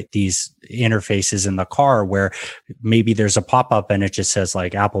options, right? These interfaces in the car where maybe there's a pop-up and it just says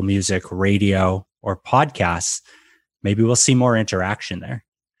like Apple Music, radio, or podcasts, maybe we'll see more interaction there.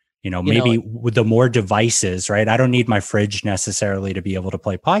 With the more devices, right? I don't need my fridge necessarily to be able to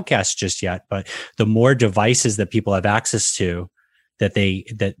play podcasts just yet, but the more devices that people have access to, that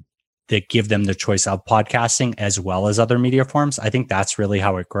give them the choice of podcasting as well as other media forms, I think that's really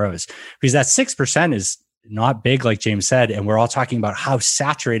how it grows. Because that 6% is not big, like James said, and we're all talking about how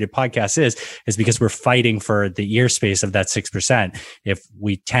saturated podcast is because we're fighting for the ear space of that 6%. If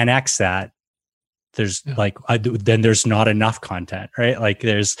we 10x that, there's then there's not enough content, right? Like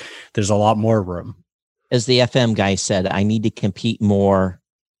there's a lot more room. As the FM guy said, I need to compete more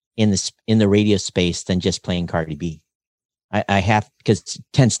in the radio space than just playing Cardi B. I have, because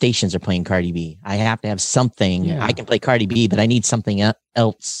 10 stations are playing Cardi B. I have to have something. Yeah. I can play Cardi B, but I need something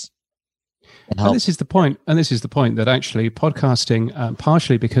else. And this is the point. And this is the point that actually podcasting,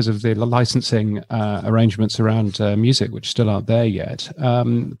 partially because of the licensing arrangements around music, which still aren't there yet,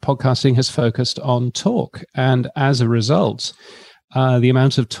 podcasting has focused on talk. And as a result, the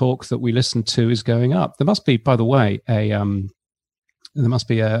amount of talk that we listen to is going up. There must be, by the way, a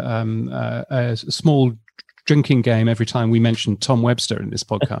small drinking game every time we mention Tom Webster in this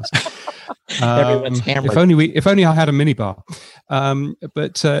podcast. Everyone's hammered. If only I had a minibar.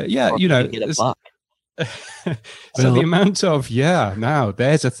 So the amount of now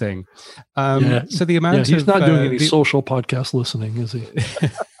there's a thing. So the amount he's not doing any social podcast listening, is he?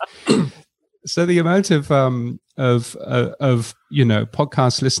 So the amount of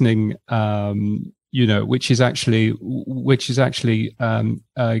podcast listening, which is actually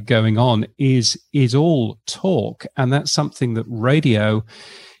going on is all talk, and that's something that radio,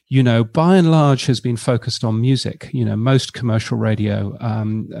 by and large has been focused on music. Most commercial radio,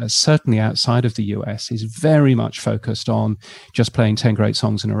 certainly outside of the US, is very much focused on just playing 10 great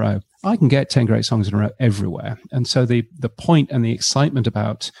songs in a row. I can get 10 great songs in a row everywhere. And so the point and the excitement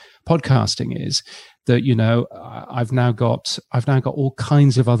about podcasting is that, I've now got all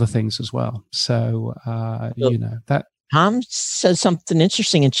kinds of other things as well. So, that. Tom says something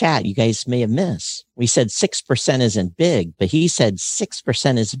interesting in chat you guys may have missed. We said 6% isn't big, but he said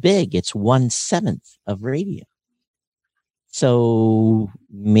 6% is big. It's 1/7 of radio. So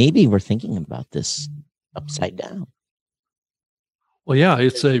maybe we're thinking about this upside down. Well, yeah,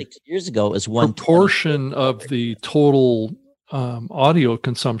 it's 6 years ago it was one proportion of the total audio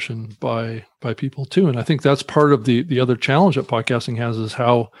consumption by people too, and I think that's part of the other challenge that podcasting has is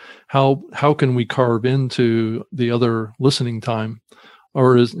how can we carve into the other listening time,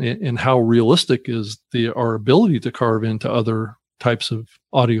 and how realistic is our ability to carve into other types of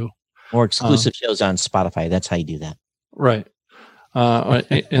audio or exclusive shows on Spotify. That's how you do that, right?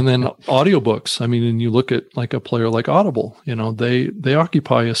 And then audiobooks. I mean, and you look at like a player like Audible, they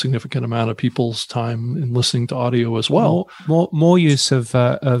occupy a significant amount of people's time in listening to audio as well. More use of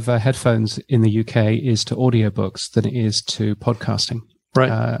headphones in the UK is to audiobooks than it is to podcasting. Right.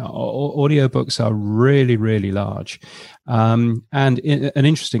 Audiobooks are really, really large. And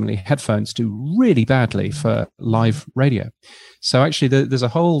interestingly, headphones do really badly for live radio. So actually there's a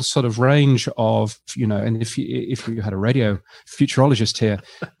whole sort of range of, and if you had a radio futurologist here,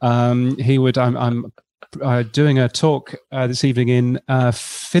 he would, I'm doing a talk this evening in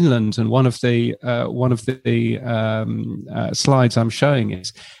Finland, and one of the slides I'm showing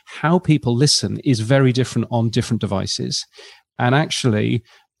is how people listen is very different on different devices. And actually,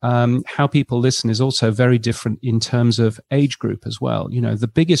 how people listen is also very different in terms of age group as well.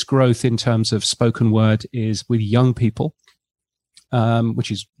 The biggest growth in terms of spoken word is with young people, which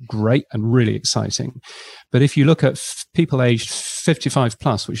is great and really exciting. But if you look at people aged 55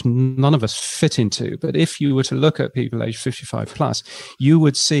 plus, which none of us fit into, but if you were to look at people aged 55 plus, you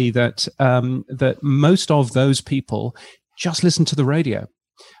would see that that most of those people just listen to the radio.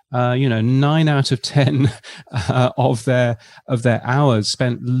 9 out of 10 of their hours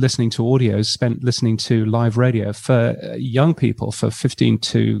spent listening to audio spent listening to live radio. For young people, for 15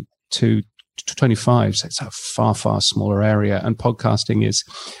 to 25. So it's a far, far smaller area. And podcasting is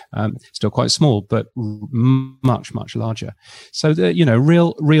still quite small, but much, much larger. So,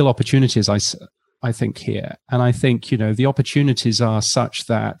 real opportunities, I think here. And I think, the opportunities are such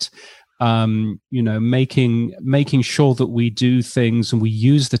that, making sure that we do things and we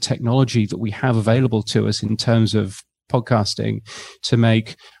use the technology that we have available to us in terms of podcasting to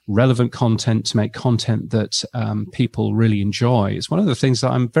make relevant content, to make content that people really enjoy. It's one of the things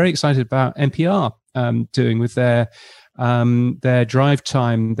that I'm very excited about NPR doing with their drive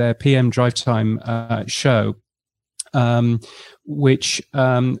time, their PM drive time show. Which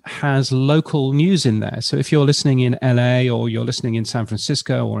has local news in there. So if you're listening in LA or you're listening in San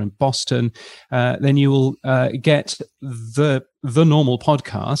Francisco or in Boston, then you will get the normal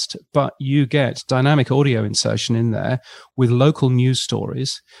podcast, but you get dynamic audio insertion in there with local news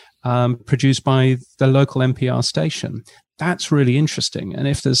stories produced by the local NPR station. That's really interesting. And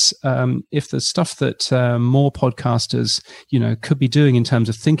if there's stuff that more podcasters, could be doing in terms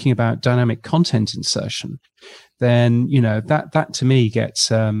of thinking about dynamic content insertion, then that to me gets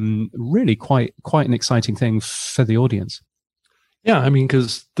really quite an exciting thing for the audience. Yeah, I mean,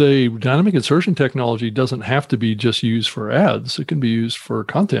 because the dynamic insertion technology doesn't have to be just used for ads; it can be used for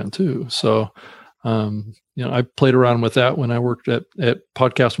content too. So, I played around with that when I worked at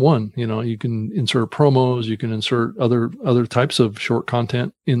Podcast One. You can insert promos, you can insert other types of short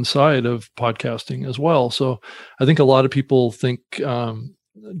content inside of podcasting as well. So, I think a lot of people think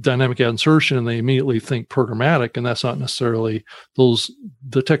dynamic ad insertion and they immediately think programmatic, and that's not necessarily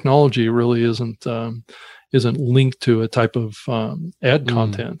the technology really isn't linked to a type of ad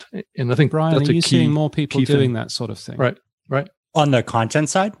content. And I think Brian, that's are you seeing more people doing that sort of thing? Right. On the content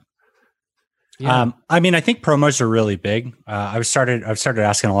side? Yeah. I mean, I think promos are really big. I've started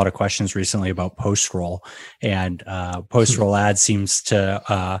asking a lot of questions recently about post-roll, and post-roll ads seems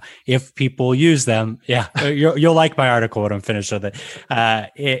to, if people use them, you'll like my article when I'm finished with it.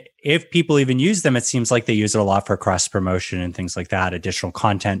 If people even use them, it seems like they use it a lot for cross promotion and things like that, additional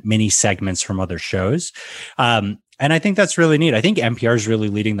content, mini segments from other shows. And I think that's really neat. I think NPR is really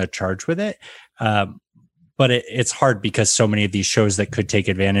leading the charge with it. But it's hard because so many of these shows that could take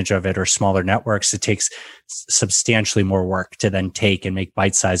advantage of it are smaller networks. It takes substantially more work to then take and make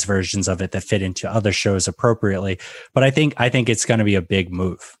bite-sized versions of it that fit into other shows appropriately. But I think it's going to be a big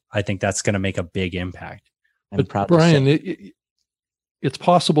move. I think that's going to make a big impact. But Brian, it's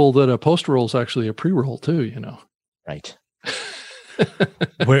possible that a post-roll is actually a pre-roll too, Right.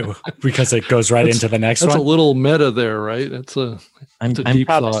 Because it goes right into the next one. That's a little meta there, right? I'm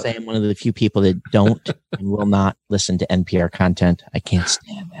proud to say I'm one of the few people that don't and will not listen to NPR content. I can't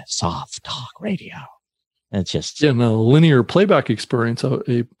stand that soft talk radio. It's just in a linear playback experience.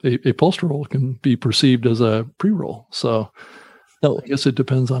 A post roll can be perceived as a pre-roll. So I guess it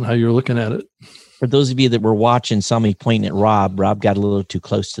depends on how you're looking at it. For those of you that were watching, saw me pointing at Rob. Rob got a little too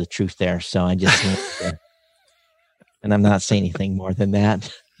close to the truth there, so I just. And I'm not saying anything more than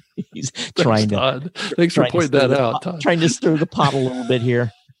that. He's trying to. Thanks for pointing that out, Todd. Trying to stir the pot a little bit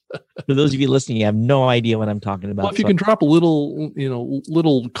here. For those of you listening, you have no idea what I'm talking about. Well, if you can drop a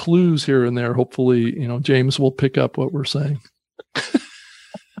little clues here and there, hopefully, James will pick up what we're saying.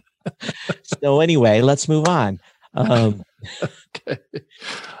 So anyway, let's move on. Okay.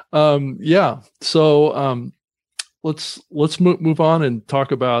 So let's move on and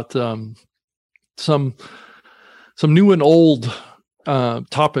talk about some new and old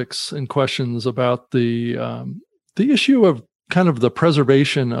topics and questions about the issue of kind of the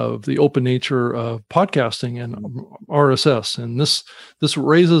preservation of the open nature of podcasting and RSS. And this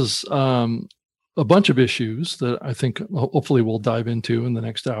raises a bunch of issues that I think hopefully we'll dive into in the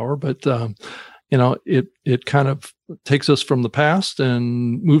next hour. But it kind of takes us from the past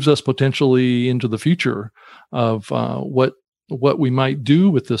and moves us potentially into the future of what we might do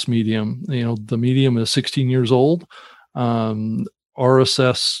with this medium. The medium is 16 years old.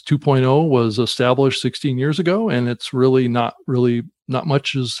 RSS 2.0 was established 16 years ago, and it's really not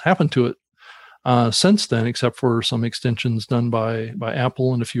much has happened to it since then, except for some extensions done by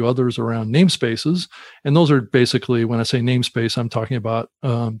Apple and a few others around namespaces. And those are basically, when I say namespace, I'm talking about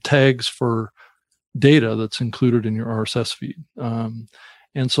tags for data that's included in your RSS feed.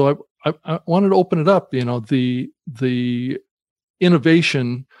 And so I wanted to open it up. The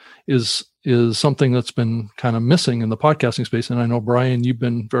innovation is something that's been kind of missing in the podcasting space. And I know, Brian, you've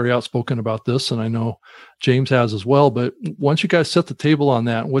been very outspoken about this, and I know James has as well. But once you guys set the table on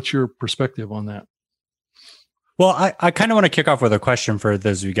that, what's your perspective on that? Well, I kind of want to kick off with a question for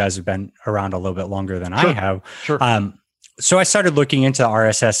those of you guys who've been around a little bit longer than I have. Sure. So I started looking into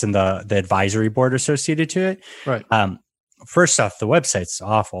RSS and the advisory board associated to it. Right. First off, the website's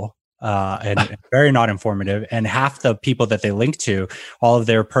awful. and very not informative. And half the people that they link to, all of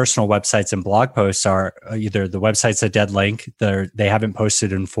their personal websites and blog posts are either the website's a dead link, they haven't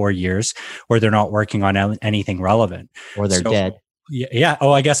posted in 4 years, or they're not working on anything relevant. Or they're dead. Yeah.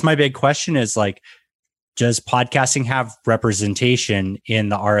 Oh, I guess my big question is like, does podcasting have representation in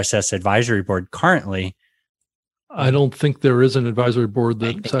the RSS advisory board currently? I don't think there is an advisory board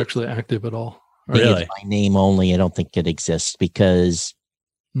that's actually active at all. Really? By name only. I don't think it exists because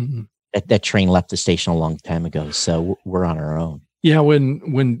that train left the station a long time ago. So we're on our own. Yeah,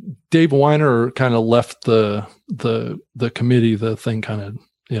 when Dave Weiner kind of left the committee, the thing kind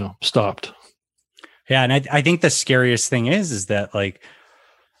of stopped. Yeah, and I think the scariest thing is that like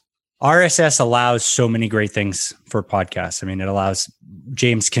RSS allows so many great things for podcasts. I mean, it allows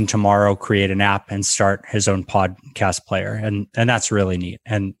James can tomorrow create an app and start his own podcast player, and that's really neat.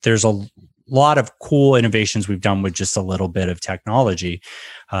 And there's a lot of cool innovations we've done with just a little bit of technology.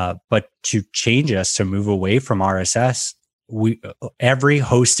 But to change us to move away from RSS, every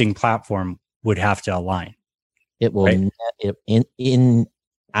hosting platform would have to align. It will.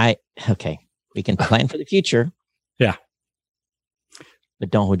 Right? Okay. We can plan for the future. Yeah. But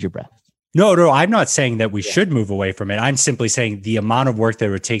don't hold your breath. No, I'm not saying that we should move away from it. I'm simply saying the amount of work that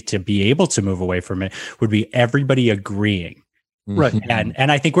it would take to be able to move away from it would be everybody agreeing. Right.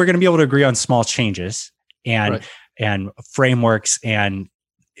 And I think we're going to be able to agree on small changes and frameworks and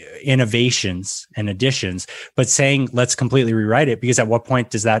innovations and additions, but saying let's completely rewrite it, because at what point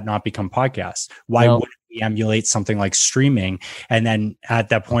does that not become podcasts? Why wouldn't we emulate something like streaming? And then at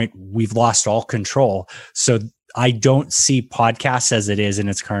that point, we've lost all control. So I don't see podcasts as it is in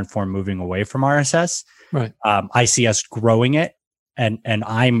its current form moving away from RSS. Right. I see us growing it. And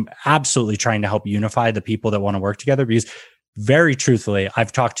I'm absolutely trying to help unify the people that want to work together, because very truthfully,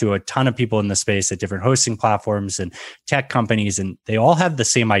 I've talked to a ton of people in the space at different hosting platforms and tech companies, and they all have the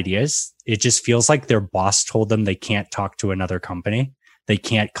same ideas. It just feels like their boss told them they can't talk to another company. They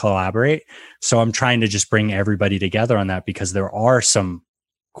can't collaborate. So I'm trying to just bring everybody together on that, because there are some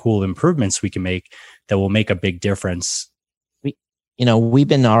cool improvements we can make that will make a big difference. We've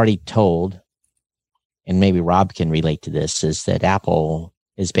been already told, and maybe Rob can relate to this, is that Apple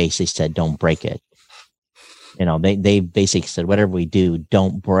has basically said, don't break it. They basically said, whatever we do,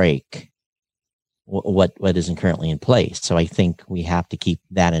 don't break what isn't currently in place. So I think we have to keep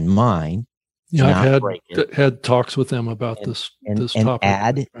that in mind. Yeah, I've had talks with them about this topic.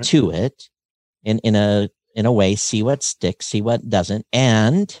 Add to it in a way, see what sticks, see what doesn't,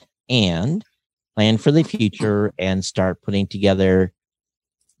 and plan for the future and start putting together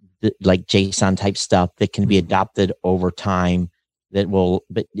like JSON type stuff that can be adopted over time. But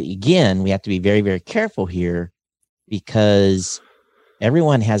again, we have to be very, very careful here, because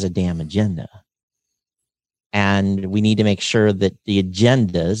everyone has a damn agenda. And we need to make sure that the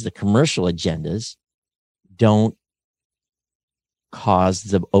agendas, the commercial agendas, don't cause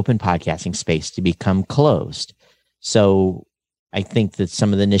the open podcasting space to become closed. So I think that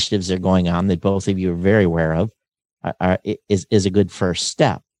some of the initiatives that are going on that both of you are very aware of is a good first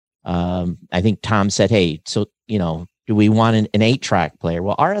step. I think Tom said, hey, so, do we want an 8-track player?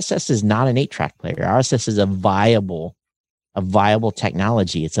 Well, RSS is not an 8-track player. RSS is a viable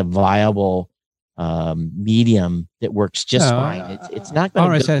technology. It's a viable medium that works just fine. It's not going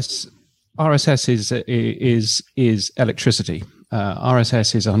RSS is electricity.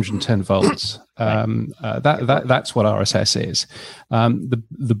 RSS is 110 volts. That's what RSS is.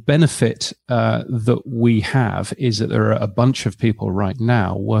 The benefit that we have is that there are a bunch of people right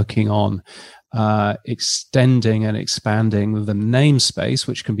now working on extending and expanding the namespace,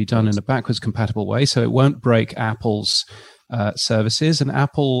 which can be done in a backwards compatible way, so it won't break Apple's services. And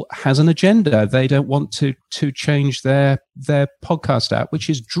Apple has an agenda. They don't want to change their podcast app, which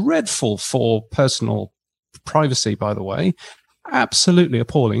is dreadful for personal privacy, by the way. Absolutely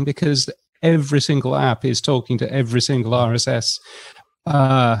appalling, because every single app is talking to every single RSS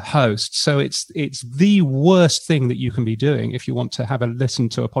host. So it's the worst thing that you can be doing if you want to have a listen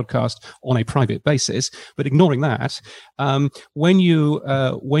to a podcast on a private basis. But ignoring that, when you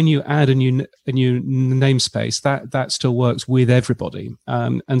add a new namespace, that still works with everybody.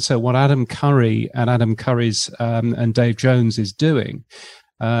 And so what Adam Curry and Adam Curry's and Dave Jones is doing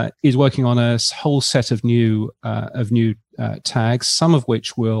is working on a whole set of new tags, some of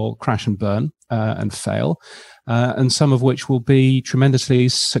which will crash and burn and fail, and some of which will be tremendously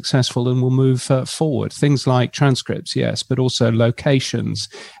successful and will move forward. Things like transcripts, yes, but also locations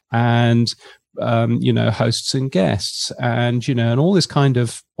and hosts and guests, and and all this kind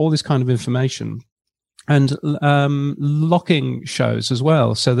of information. and locking shows as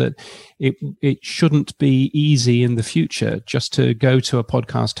well, so that it shouldn't be easy in the future just to go to a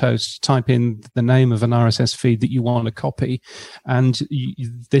podcast host, type in the name of an RSS feed that you want to copy, and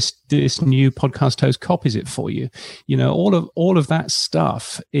this new podcast host copies it for you. All of that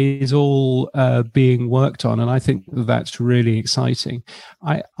stuff is all being worked on, and I think that's really exciting.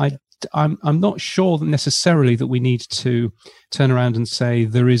 I'm not sure necessarily that we need to turn around and say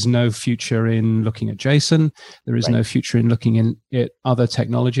there is no future in looking at JSON. There is no future in looking at other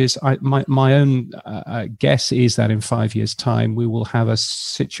technologies. My own guess is that in 5 years' time, we will have a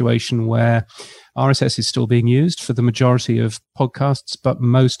situation where RSS is still being used for the majority of podcasts, but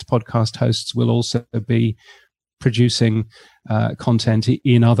most podcast hosts will also be producing content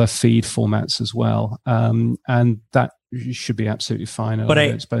in other feed formats as well. And that should be absolutely fine. But I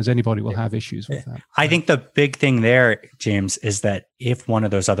don't suppose anybody will have issues with that. I think the big thing there, James, is that if one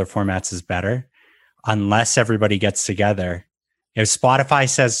of those other formats is better, unless everybody gets together, if Spotify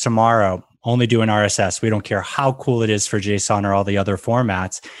says tomorrow, only do an RSS, we don't care how cool it is for JSON or all the other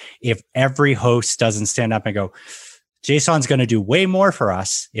formats. If every host doesn't stand up and go, JSON's going to do way more for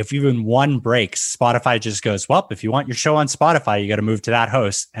us. If even one breaks, Spotify just goes, well, if you want your show on Spotify, you got to move to that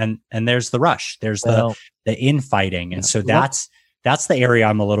host. And there's the rush. There's the infighting. And so that's the area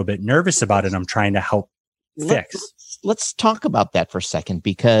I'm a little bit nervous about, and I'm trying to help fix. Let's talk about that for a second,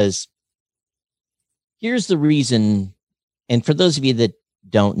 because here's the reason. And for those of you that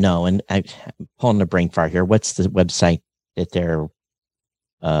don't know, and I'm pulling the brain fart here, what's the website that they're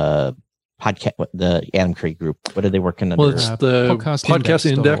podcast, the Adam Curry Group, what are they working on? Well, it's the Podcast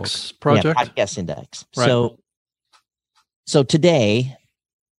Index project. Yeah, Podcast Index. Right. So today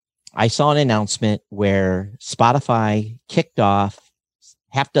I saw an announcement where Spotify kicked off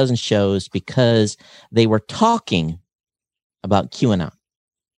half dozen shows because they were talking about QAnon.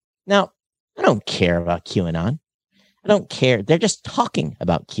 Now, I don't care about QAnon. I don't care. They're just talking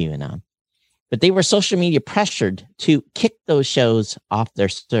about QAnon. But they were social media pressured to kick those shows off their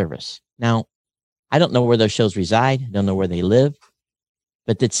service. Now, I don't know where those shows reside. I don't know where they live,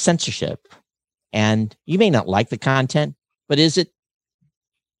 but it's censorship. And you may not like the content, but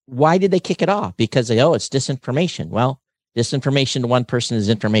why did they kick it off? Because it's disinformation. Well, disinformation to one person is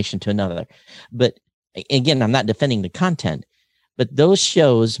information to another. But again, I'm not defending the content, but those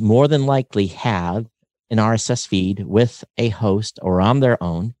shows more than likely have an RSS feed with a host or on their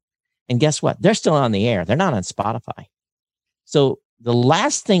own. And guess what? They're still on the air. They're not on Spotify. So the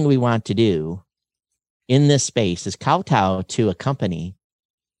last thing we want to do in this space is kowtow to a company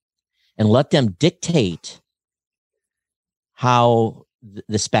and let them dictate how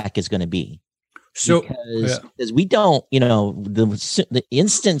the spec is going to be. So because we don't, the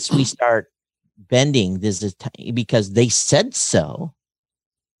instance we start bending this is because they said so,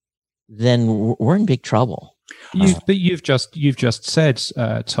 then we're in big trouble. But you've just said,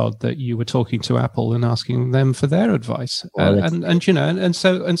 Todd, that you were talking to Apple and asking them for their advice, and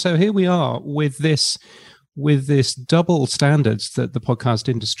so here we are with this double standards that the podcast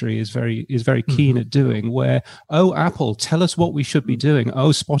industry is very keen at doing. Where Apple, tell us what we should be doing.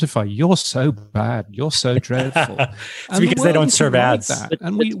 Spotify, you're so bad, you're so dreadful. It's because they don't serve ads,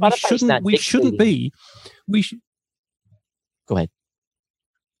 and we shouldn't be. Go ahead.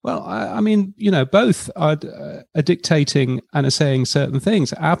 Well, I mean, both are dictating and are saying certain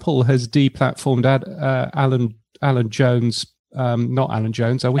things. Apple has deplatformed Alan Jones, not Alan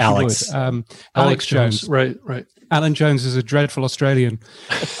Jones. I wish Alex. you would. Alex Jones. Right. Alan Jones is a dreadful Australian.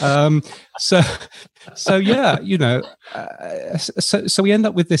 So yeah, so we end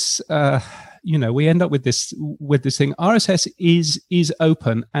up with this. We end up with this thing. RSS is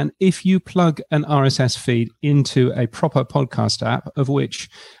open, and if you plug an RSS feed into a proper podcast app, of which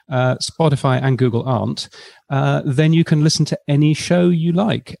Spotify and Google aren't, then you can listen to any show you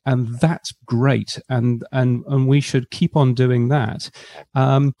like, and that's great. And we should keep on doing that.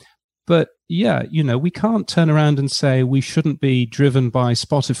 But yeah, we can't turn around and say we shouldn't be driven by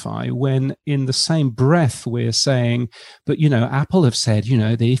Spotify when in the same breath we're saying, but Apple have said,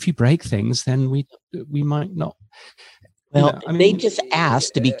 that if you break things, then we might not. Well, they just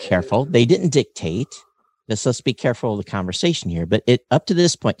asked to be careful. They didn't dictate. Let's be careful of the conversation here. But up to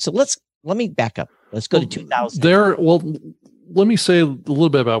this point, so let me back up. Let's go to 2000. Let me say a little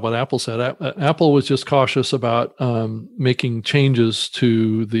bit about what Apple said. Apple was just cautious about making changes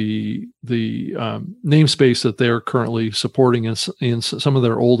to the namespace that they're currently supporting in some of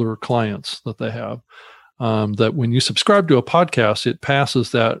their older clients that they have. That when you subscribe to a podcast, it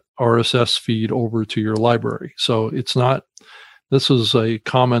passes that RSS feed over to your library. So it's not. This was a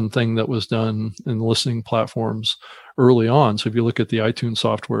common thing that was done in listening platforms early on. So if you look at the iTunes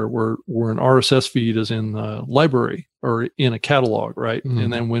software, where an RSS feed is in the library or in a catalog, right? Mm-hmm.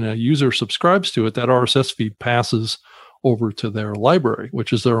 And then when a user subscribes to it, that RSS feed passes over to their library,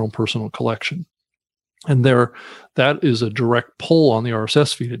 which is their own personal collection. And that is a direct pull on the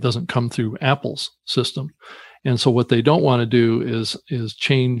RSS feed. It doesn't come through Apple's system. And so what they don't want to do is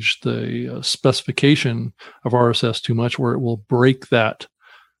change the specification of RSS too much, where it will break that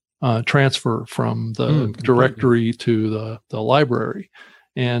transfer from the directory to the library.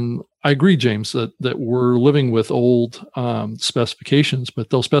 And I agree, James, that we're living with old specifications, but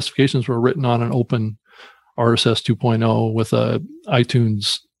those specifications were written on an open RSS 2.0 with a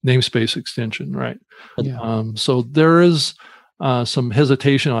iTunes namespace extension, right? Yeah. So there is some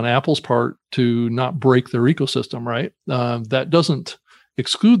hesitation on Apple's part to not break their ecosystem, right? That doesn't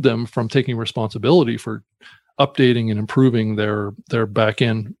exclude them from taking responsibility for updating and improving their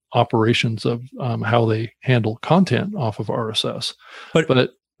back-end operations of how they handle content off of RSS.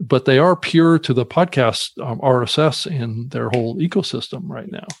 But they are pure to the podcast RSS in their whole ecosystem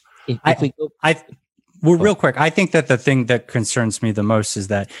right now. Well, real quick, I think that the thing that concerns me the most is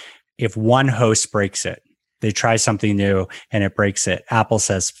that if one host breaks it, they try something new and it breaks it, Apple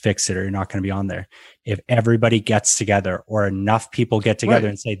says, fix it or you're not going to be on there. If everybody gets together or enough people get together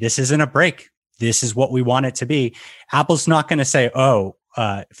and say, this isn't a break, this is what we want it to be, Apple's not going to say,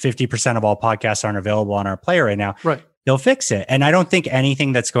 50% of all podcasts aren't available on our player right now. Right. They'll fix it. And I don't think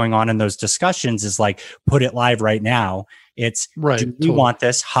anything that's going on in those discussions is like, put it live right now. It's, do we want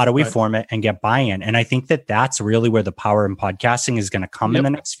this? How do we form it and get buy-in? And I think that that's really where the power in podcasting is going to come in the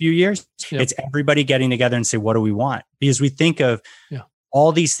next few years. It's everybody getting together and say, what do we want? Because we think of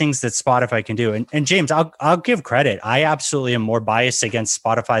all these things that Spotify can do. And James, I'll give credit. I absolutely am more biased against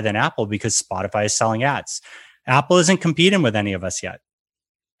Spotify than Apple because Spotify is selling ads. Apple isn't competing with any of us yet.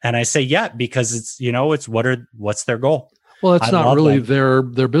 And I say yet because it's, what's their goal? Well, it's not really their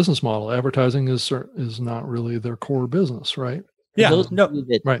business model. Advertising is not really their core business, right? For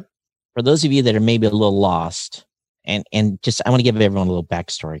those of you that are maybe a little lost, and just I want to give everyone a little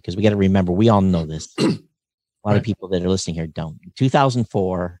backstory because we got to remember we all know this. A lot of people that are listening here don't. In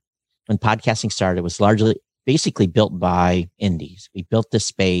 2004, when podcasting started, it was basically built by indies. We built this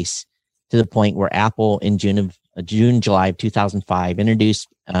space to the point where Apple in July of 2005 introduced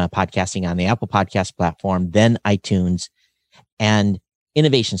podcasting on the Apple Podcast platform, then iTunes, and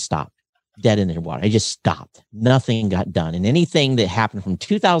innovation stopped dead in the water. It just stopped. Nothing got done. And anything that happened from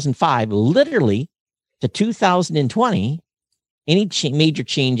 2005 literally to 2020, any major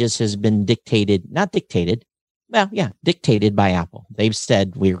changes has been dictated by Apple. They've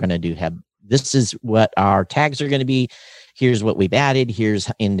said we're going to this is what our tags are going to be. Here's what we've added.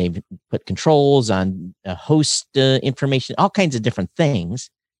 And they've put controls on host information, all kinds of different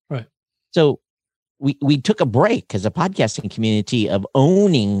things. Right. So we took a break as a podcasting community of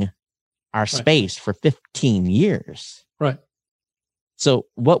owning our space for 15 years. Right. So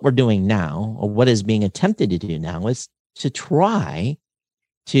what we're doing now, or what is being attempted to do now, is to try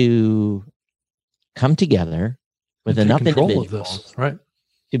to come together with enough individuals to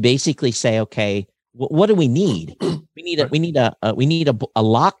basically say, okay, what do we need? We need a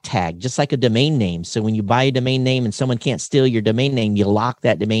lock tag, just like a domain name. So when you buy a domain name and someone can't steal your domain name, you lock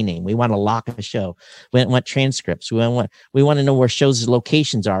that domain name. We want to lock a show. We want transcripts. We want to know where shows'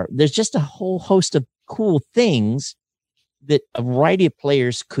 locations are. There's just a whole host of cool things that a variety of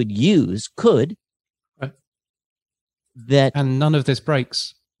players could use. And none of this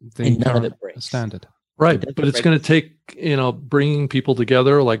breaks the current standard. Right. But it's going to take, bringing people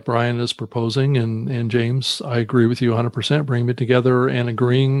together like Brian is proposing and James, I agree with you 100%, bringing it together and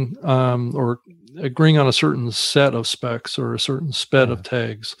agreeing on a certain set of specs or a certain set of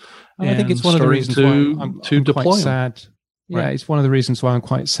tags. And I think it's one of the reasons why I'm quite sad. Yeah, it's one of the reasons why I'm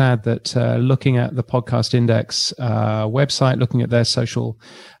quite sad that looking at the Podcast Index website, looking at their social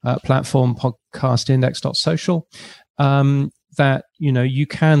platform, podcastindex.social, that you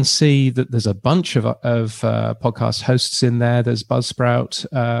can see that there's a bunch of podcast hosts in there. There's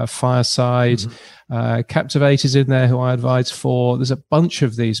Buzzsprout, Fireside, Captivate is in there, who I advise for. There's a bunch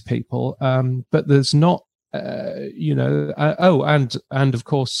of these people, but there's not. And of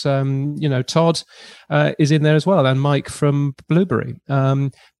course, Todd is in there as well, and Mike from Blueberry.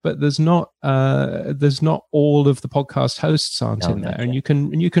 But there's not all of the podcast hosts aren't in there, and you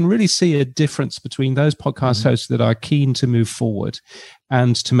can really see a difference between those podcast hosts that are keen to move forward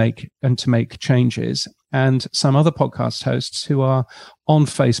and to make changes, and some other podcast hosts who are on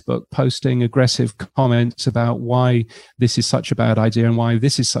Facebook posting aggressive comments about why this is such a bad idea and why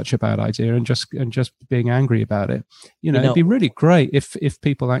this is such a bad idea, and just being angry about it. It'd be really great if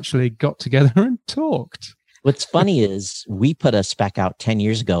people actually got together and talked. What's funny is we put a spec out 10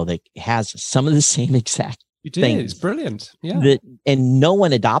 years ago that has some of the same exact You did. things. It's brilliant. Yeah. And no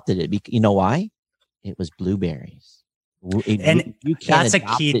one adopted it. You know why? It was blueberries. And you can't that's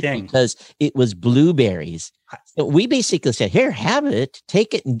a key thing. because it was blueberries. So we basically said, here, have it,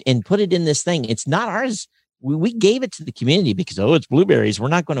 take it and put it in this thing. It's not ours. We gave it to the community because, it's blueberries. We're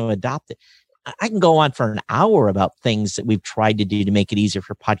not going to adopt it. I can go on for an hour about things that we've tried to do to make it easier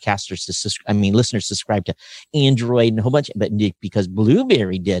for podcasters listeners to subscribe to Android and a whole bunch, but because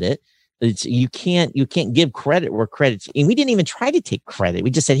Blueberry did it, you can't give credit where credit's, and we didn't even try to take credit. We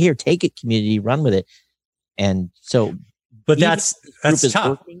just said, here, take it, community, run with it. And so, but that's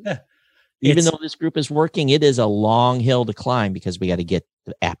tough. Even though this group is working, it is a long hill to climb because we got to get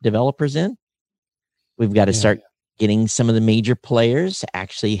the app developers in. We've got to start getting some of the major players to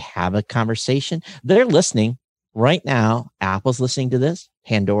actually have a conversation. They're listening right now. Apple's listening to this.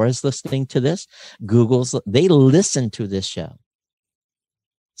 Pandora's listening to this. They listen to this show.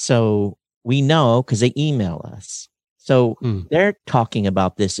 So we know because they email us. So they're talking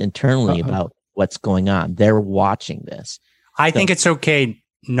about this internally about what's going on. They're watching this. I think it's okay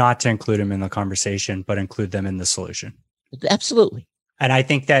not to include them in the conversation, but include them in the solution. Absolutely. And I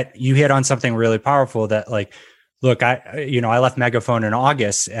think that you hit on something really powerful that, like, look, I left Megaphone in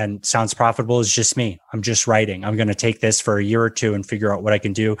August, and Sounds Profitable is just me. I'm just writing. I'm going to take this for a year or two and figure out what I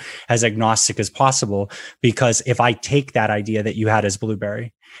can do as agnostic as possible. Because if I take that idea that you had as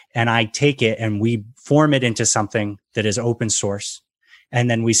Blueberry and I take it and we form it into something that is open source, and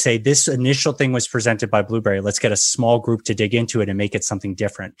then we say this initial thing was presented by Blueberry, let's get a small group to dig into it and make it something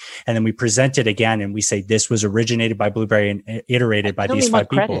different. And then we present it again and we say this was originated by Blueberry and iterated by these 5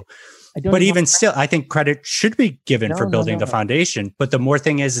 people. But even still, I think credit should be given for building the foundation. But the more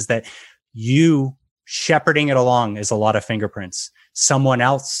thing is that you shepherding it along is a lot of fingerprints. Someone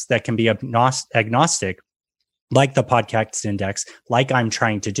else that can be agnostic, like the Podcast Index, like I'm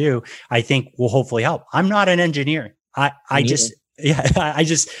trying to do, I think will hopefully help. I'm not an engineer.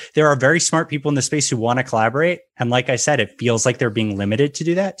 There are very smart people in the space who want to collaborate. And like I said, it feels like they're being limited to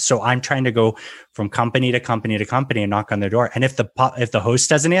do that. So I'm trying to go from company to company to company and knock on their door. And if the host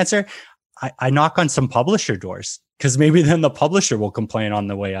doesn't answer, I knock on some publisher doors, because maybe then the publisher will complain on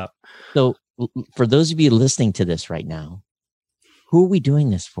the way up. So for those of you listening to this right now, who are we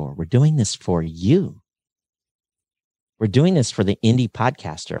doing this for? We're doing this for you. We're doing this for the indie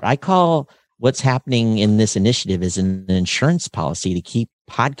podcaster. I call what's happening in this initiative is an insurance policy to keep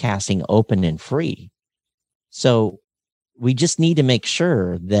podcasting open and free. So we just need to make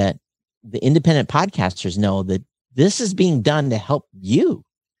sure that the independent podcasters know that this is being done to help you.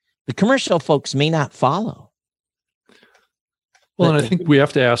 The commercial folks may not follow. Well, and I think we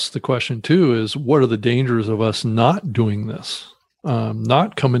have to ask the question too, is what are the dangers of us not doing this?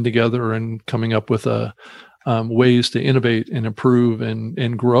 Not coming together and coming up with ways to innovate and improve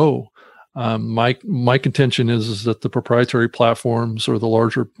and grow. My contention is that the proprietary platforms or the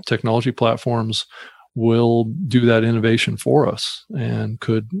larger technology platforms will do that innovation for us and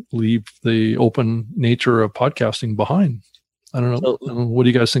could leave the open nature of podcasting behind. I don't know. What do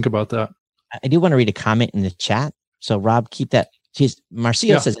you guys think about that? I do want to read a comment in the chat. So Rob, keep that.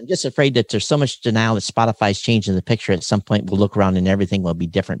 Marcio says, I'm just afraid that there's so much denial that Spotify's changing the picture. At some point, we'll look around and everything will be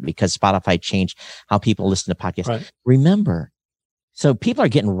different because Spotify changed how people listen to podcasts. Right. Remember, so people are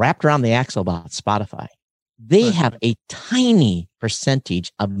getting wrapped around the axle about Spotify. They have a tiny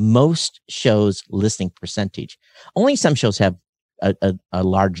percentage of most shows listening percentage. Only some shows have a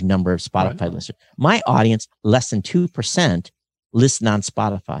large number of Spotify listeners. My audience, less than 2%, listen on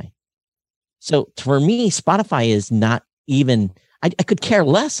Spotify. So for me, Spotify is not even, I could care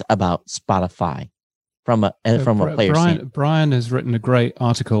less about Spotify from a player standpoint. Brian has written a great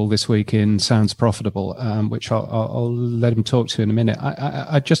article this week in Sounds Profitable, which I'll let him talk to in a minute.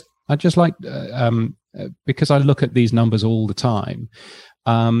 I just like, because I look at these numbers all the time,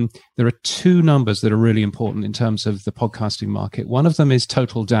 there are 2 numbers that are really important in terms of the podcasting market. One of them is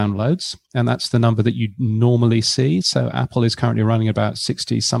total downloads, and that's the number that you normally see. So Apple is currently running about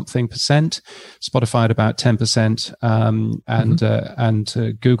 60-something%, Spotify at about 10%,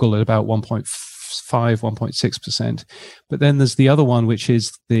 and Google at about 1.6%. But then there's the other one, which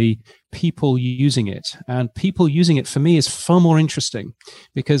is the people using it. And people using it for me is far more interesting,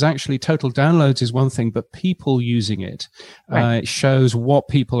 because actually total downloads is one thing, but people using it, it shows what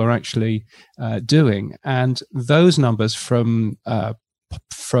people are actually doing. And those numbers from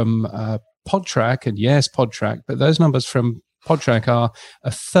Podtrac, and yes, Podtrac, but those numbers from Podtrac are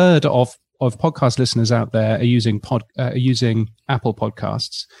a third of podcast listeners out there are using Apple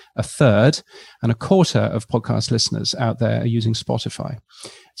Podcasts, a third, and a quarter of podcast listeners out there are using Spotify.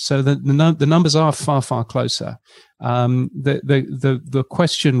 So the numbers are far closer. The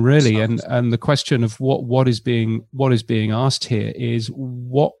question really, and the question of what is being asked here is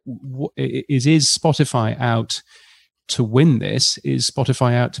what is Spotify out to win this? Is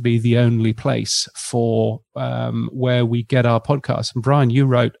Spotify out to be the only place for where we get our podcasts? And Brian, you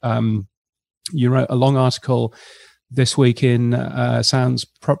wrote a long article this week in Sounds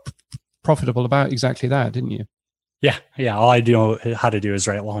Profitable about exactly that, didn't you? Yeah. All I know how to do is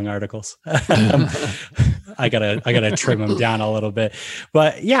write long articles. I gotta trim them down a little bit,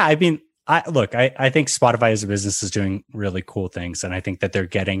 but yeah, I mean, I think Spotify as a business is doing really cool things, and I think that they're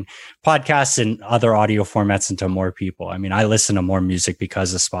getting podcasts and other audio formats into more people. I mean, I listen to more music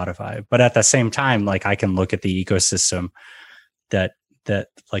because of Spotify, but at the same time, like I can look at the ecosystem that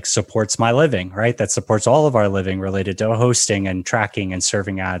like supports my living, right? That supports all of our living related to hosting and tracking and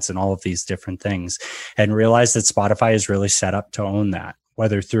serving ads and all of these different things, and realize that Spotify is really set up to own that,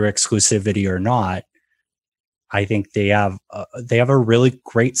 whether through exclusivity or not. I think they have a really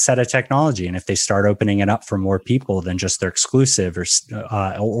great set of technology, and if they start opening it up for more people than just their exclusive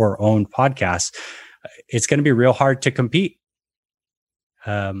or owned podcasts, it's going to be real hard to compete.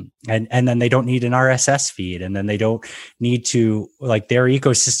 And then they don't need an RSS feed, and then they don't need to, like, their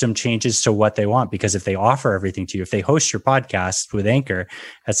ecosystem changes to what they want, because if they offer everything to you, if they host your podcast with Anchor,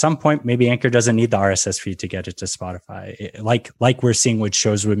 at some point, maybe Anchor doesn't need the RSS feed to get it to Spotify, like we're seeing with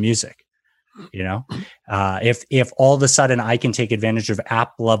shows with music. You know, if all of a sudden I can take advantage of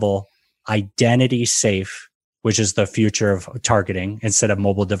app level identity safe, which is the future of targeting, instead of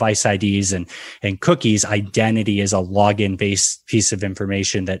mobile device IDs and cookies, identity is a login based piece of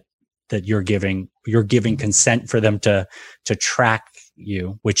information that you're giving consent for them to track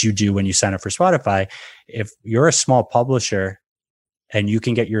you, which you do when you sign up for Spotify. If you're a small publisher and you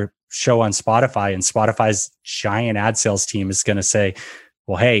can get your show on Spotify, and Spotify's giant ad sales team is going to say,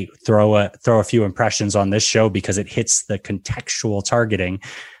 well, hey, throw a few impressions on this show because it hits the contextual targeting,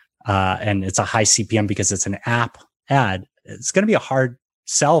 and it's a high CPM because it's an app ad. It's going to be a hard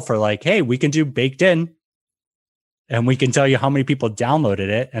sell for, like, hey, we can do baked in, and we can tell you how many people downloaded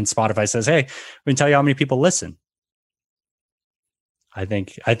it. And Spotify says, hey, we can tell you how many people listen. I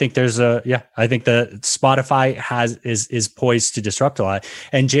think there's I think the Spotify is poised to disrupt a lot.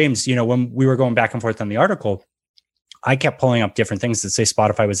 And James, you know, when we were going back and forth on the article, I kept pulling up different things that say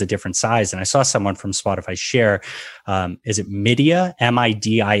Spotify was a different size. And I saw someone from Spotify share, is it Midia,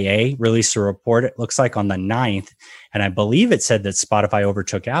 MIDIA, released a report, it looks like on the 9th. And I believe it said that Spotify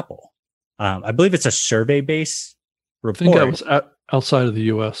overtook Apple. I believe it's a survey-based report. I think that was outside of the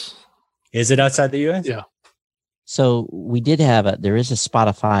US. Is it outside the US? Yeah. So we did have there is a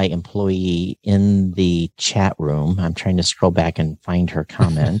Spotify employee in the chat room. I'm trying to scroll back and find her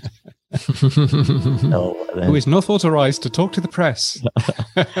comment. Who is not authorized to talk to the press.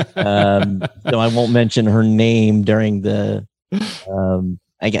 So I won't mention her name during the,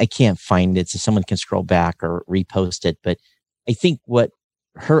 I can't find it, so someone can scroll back or repost it. But I think what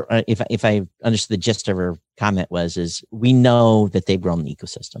her, if I understood the gist of her comment is we know that they've grown the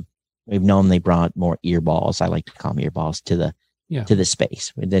ecosystem. We've known they brought more earballs. I like to call them earballs to the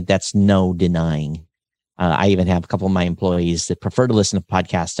space. That's no denying. I even have a couple of my employees that prefer to listen to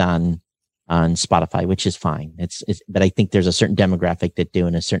podcasts on Spotify, which is fine. But I think there's a certain demographic that do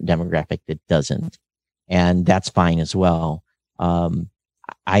and a certain demographic that doesn't, and that's fine as well.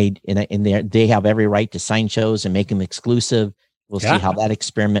 They have every right to sign shows and make them exclusive. We'll see how that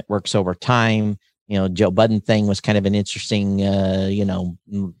experiment works over time. You know, Joe Budden thing was kind of an interesting,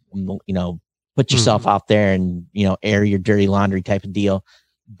 put yourself out there and, air your dirty laundry type of deal.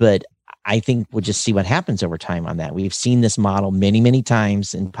 But I think we'll just see what happens over time on that. We've seen this model many, many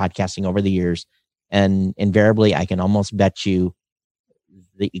times in podcasting over the years. And invariably, I can almost bet you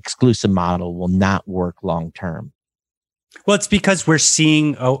the exclusive model will not work long term. Well, it's because we're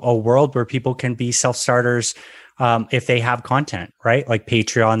seeing a world where people can be self-starters if they have content, right? Like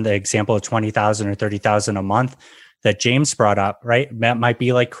Patreon, the example of 20,000 or 30,000 a month that James brought up, right? That might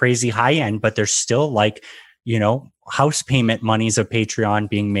be like crazy high end, but there's still like, house payment monies of Patreon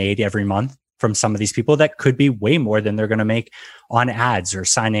being made every month from some of these people that could be way more than they're going to make on ads or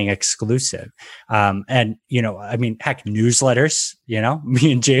signing exclusive. And, heck, newsletters,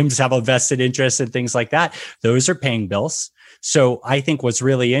 me and James have a vested interest in things like that. Those are paying bills. So I think what's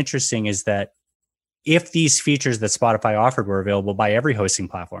really interesting is that if these features that Spotify offered were available by every hosting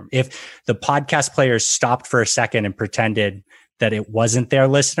platform, if the podcast players stopped for a second and pretended that it wasn't their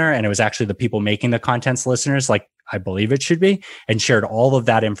listener and it was actually the people making the content's listeners, like I believe it should be, and shared all of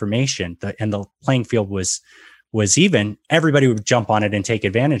that information, and the playing field was even, everybody would jump on it and take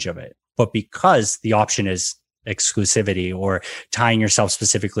advantage of it. But because the option is exclusivity or tying yourself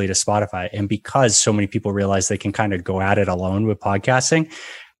specifically to Spotify. And because so many people realize they can kind of go at it alone with podcasting,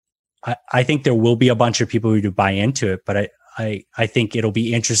 I think there will be a bunch of people who do buy into it, but I think it'll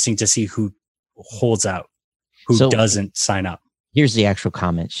be interesting to see who holds out, who doesn't sign up. Here's the actual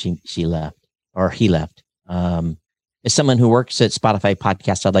comment she left, or he left. As someone who works at Spotify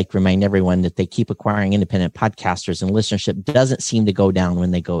Podcast, I'd like to remind everyone that they keep acquiring independent podcasters, and listenership doesn't seem to go down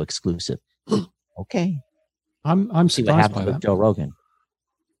when they go exclusive. Okay. I'm See what surprised happened by with that. Joe Rogan.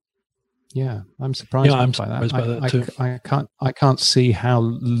 Yeah, I'm surprised. I'm by that. surprised by that too. I can't see how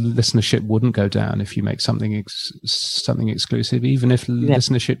listenership wouldn't go down if you make something exclusive, even if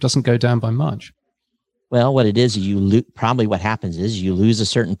listenership doesn't go down by much. Well, what it is, probably what happens is you lose a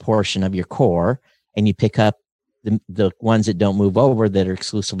certain portion of your core, and you pick up the ones that don't move over that are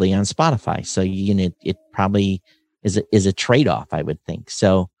exclusively on Spotify. So it probably is a trade-off, I would think.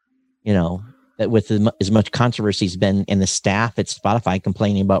 So, that with as much controversy has been in the staff at Spotify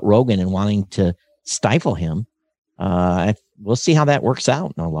complaining about Rogan and wanting to stifle him, we'll see how that works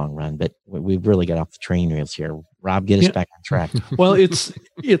out in the long run. But we've really got off the train rails here. Rob, get us back on track. Well, it's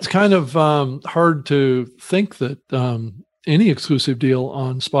kind of hard to think that any exclusive deal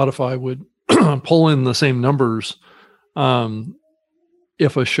on Spotify would pull in the same numbers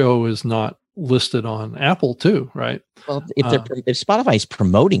if a show is not listed on Apple too, right? Well, if Spotify's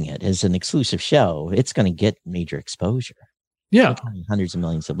promoting it as an exclusive show, it's going to get major exposure. Yeah, hundreds of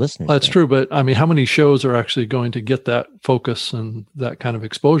millions of listeners. That's true, but I mean, how many shows are actually going to get that focus and that kind of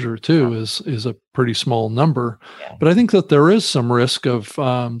exposure too? Is a pretty small number. Yeah. But I think that there is some risk of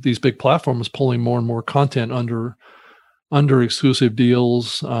these big platforms pulling more and more content under exclusive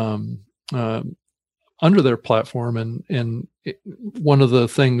deals under their platform, and one of the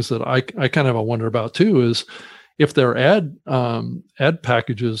things that I kind of wonder about too is if there are ad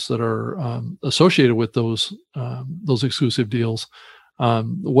packages that are associated with those exclusive deals,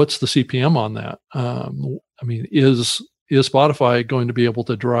 what's the CPM on that? I mean, is Spotify going to be able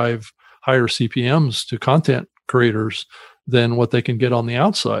to drive higher CPMs to content creators than what they can get on the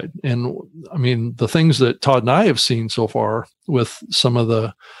outside? And I mean, the things that Todd and I have seen so far with some of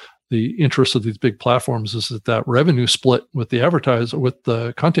the interest of these big platforms is that revenue split with the advertiser, with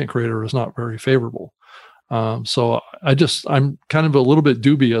the content creator, is not very favorable. So I'm kind of a little bit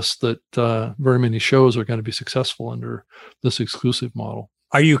dubious that very many shows are going to be successful under this exclusive model.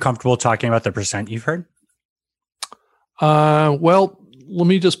 Are you comfortable talking about the percent you've heard? Well, let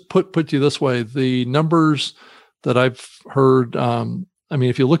me just put you this way. The numbers that I've heard, I mean,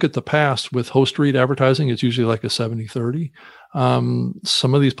 if you look at the past with host read advertising, it's usually like a 70-30.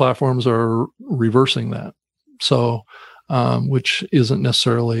 Some of these platforms are reversing that. So, which isn't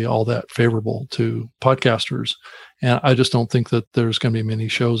necessarily all that favorable to podcasters. And I just don't think that there's going to be many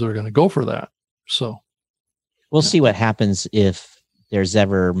shows that are going to go for that. So we'll see what happens if there's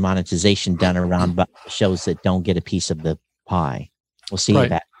ever monetization done around shows that don't get a piece of the pie. We'll see if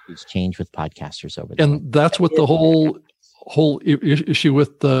that change with podcasters over there. And that's what the whole issue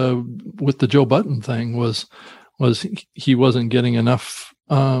with the Joe Budden thing was he wasn't getting enough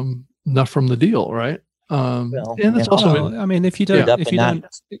from the deal, right? And it's also, I mean, if you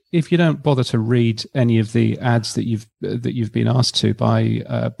don't bother to read any of the ads that you've been asked to by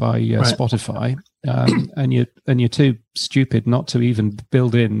Spotify, and you're too stupid not to even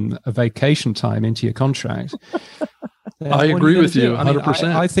build in a vacation time into your contract. I agree with you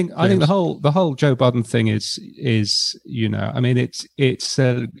 100%. I think the whole Joe Budden thing is I mean, it's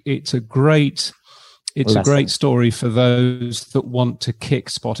a great story for those that want to kick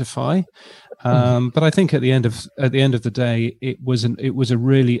Spotify. But I think at the end of the day, it was a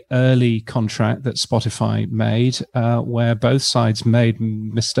really early contract that Spotify made, where both sides made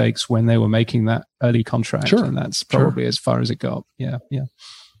mistakes when they were making that early contract, and that's probably as far as it got. Yeah.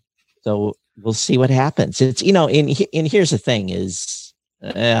 So we'll see what happens. It's and here's the thing: is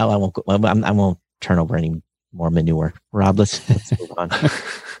I won't turn over any more manure. Rob, let's move on.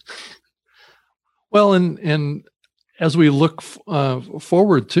 Well, and as we look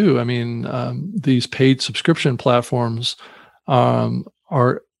forward too, I mean, these paid subscription platforms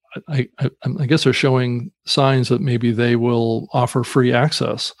are, I guess, are showing signs that maybe they will offer free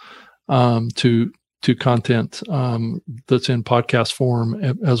access to content that's in podcast form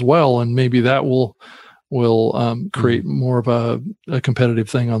as well, and maybe that will create more of a competitive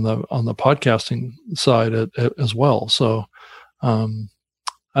thing on the podcasting side as well. So I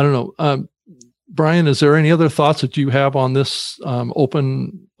don't know. Brian, is there any other thoughts that you have on this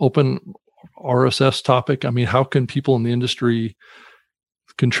open RSS topic? I mean, how can people in the industry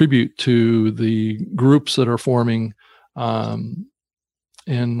contribute to the groups that are forming and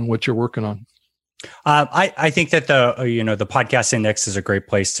what you're working on? I think that the podcast index is a great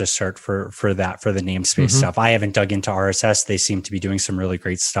place to start for the namespace stuff. I haven't dug into RSS. They seem to be doing some really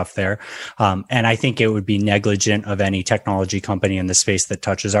great stuff there. And I think it would be negligent of any technology company in the space that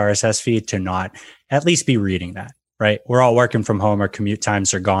touches RSS feed to not at least be reading that, right? We're all working from home. Our commute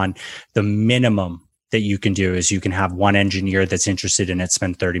times are gone. The minimum that you can do is you can have one engineer that's interested in it,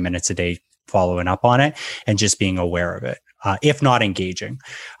 spend 30 minutes a day following up on it and just being aware of it, if not engaging.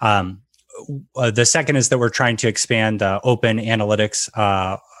 The second is that we're trying to expand open analytics,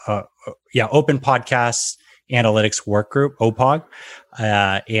 open podcasts analytics work group, OPOG.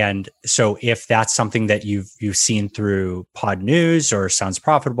 And so if that's something that you've seen through Pod News or sounds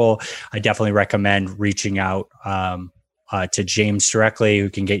profitable, I definitely recommend reaching out to James directly, who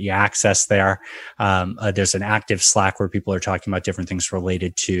can get you access there. There's an active Slack where people are talking about different things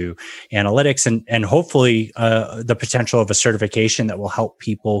related to analytics and hopefully the potential of a certification that will help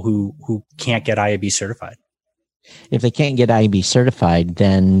people who can't get IAB certified. If they can't get IAB certified,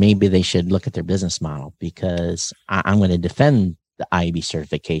 then maybe they should look at their business model, because I'm going to defend the IAB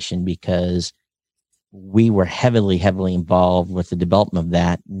certification because we were heavily involved with the development of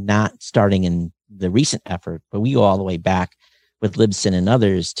that, not starting in the recent effort, but we go all the way back with Libsyn and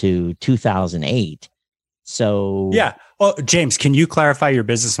others to 2008. So yeah. Well, James, can you clarify your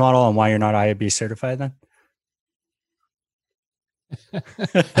business model and why you're not IAB certified then?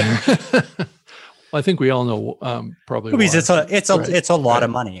 Well, I think we all know probably because it's a lot of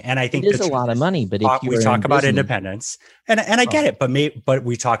money, and I think it is a lot of money. But if we talk about independence, and I get it, but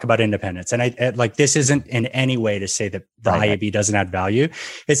we talk about independence, and I like this isn't in any way to say that the IAB doesn't add value.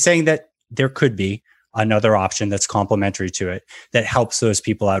 It's saying that there could be another option that's complementary to it that helps those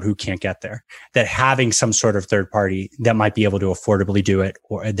people out who can't get there. That having some sort of third party that might be able to affordably do it,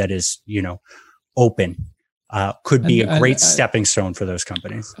 or that is open, could be a great stepping stone for those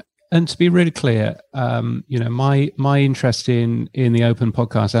companies. And to be really clear, my interest in the Open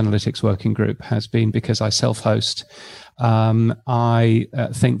Podcast Analytics Working Group has been because I self-host. I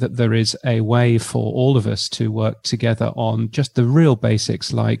think that there is a way for all of us to work together on just the real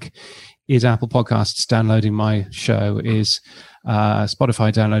basics, like is Apple Podcasts downloading my show, is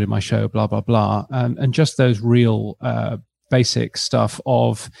Spotify downloading my show, blah, blah, blah. And just those real basic stuff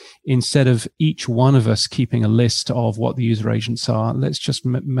of, instead of each one of us keeping a list of what the user agents are, let's just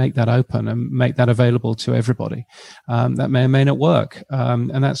make that open and make that available to everybody. That may or may not work.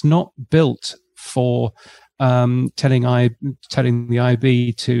 And that's not built for telling the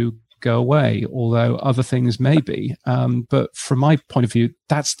IAB to go away, although other things may be. But from my point of view,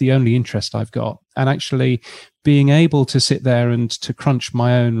 that's the only interest I've got. And actually being able to sit there and to crunch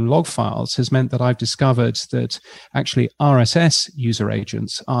my own log files has meant that I've discovered that actually RSS user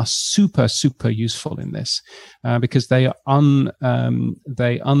agents are super, super useful in this, because they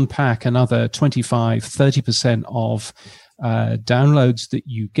unpack another 25-30% of downloads that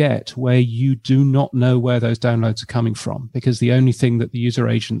you get where you do not know where those downloads are coming from, because the only thing that the user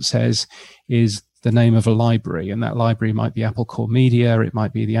agent says is the name of a library, and that library might be Apple Core Media, it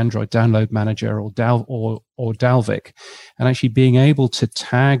might be the Android Download Manager or Dalvik. And actually being able to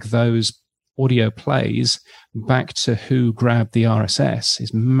tag those audio plays back to who grabbed the RSS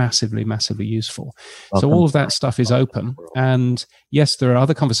is massively, massively useful. So all of that stuff is open. And yes, there are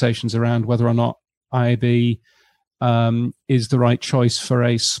other conversations around whether or not IAB is the right choice for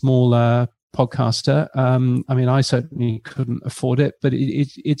a smaller podcaster. I mean, I certainly couldn't afford it, but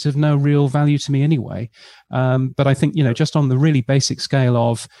it's of no real value to me anyway. But I think, just on the really basic scale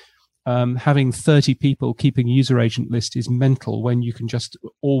of having 30 people keeping a user agent list is mental when you can just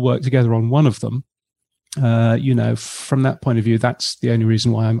all work together on one of them. From that point of view, that's the only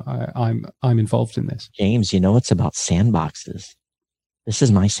reason why I'm involved in this. James, it's about sandboxes. This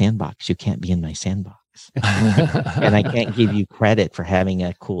is my sandbox. You can't be in my sandbox. And I can't give you credit for having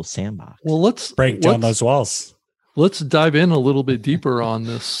a cool sandbox. Well, let's break down those walls. Let's dive in a little bit deeper on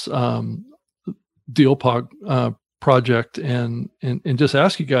this DealPog project and just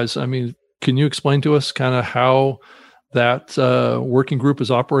ask you guys. I mean, can you explain to us kind of how that working group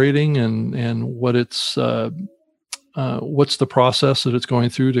is operating and what it's what's the process that it's going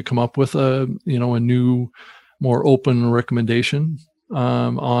through to come up with a new, more open recommendation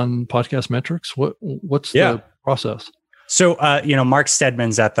on podcast metrics? What's the process? So, Mark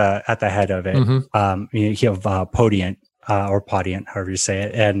Stedman's at the head of it. Mm-hmm. He have Podiant or Podiant, however you say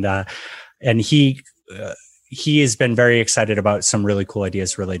it, and he has been very excited about some really cool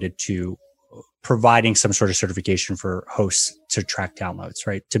ideas related to providing some sort of certification for hosts to track downloads,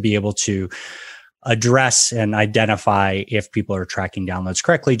 right? To be able to address and identify if people are tracking downloads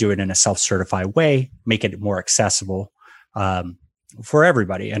correctly, do it in a self-certified way, make it more accessible for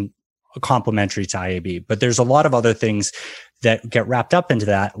everybody. And complementary to IAB. But there's a lot of other things that get wrapped up into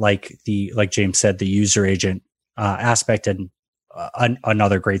that, like James said, the user agent aspect. And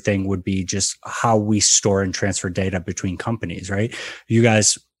another great thing would be just how we store and transfer data between companies, right? You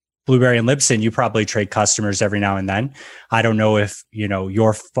guys, Blueberry and Libsyn, you probably trade customers every now and then. I don't know if,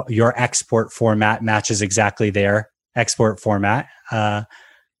 your export format matches exactly their export format.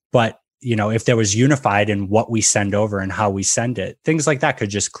 But if there was unified in what we send over and how we send it, things like that could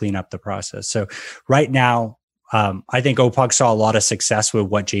just clean up the process. So right now, I think OPOG saw a lot of success with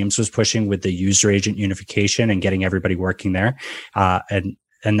what James was pushing with the user agent unification and getting everybody working there.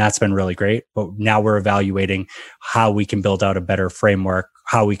 And that's been really great. But now we're evaluating how we can build out a better framework,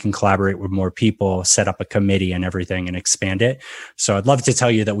 how we can collaborate with more people, set up a committee and everything and expand it. So I'd love to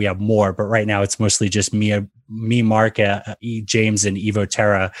tell you that we have more, but right now it's mostly just me, Mark, James, and Evo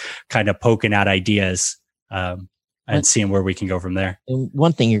Terra kind of poking at ideas and seeing where we can go from there. And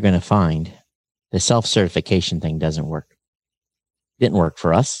one thing you're going to find, the self-certification thing doesn't work. Didn't work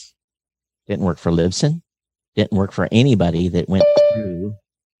for us. Didn't work for Libsyn. Didn't work for anybody that went through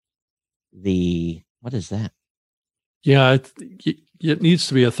what is that? Yeah, it needs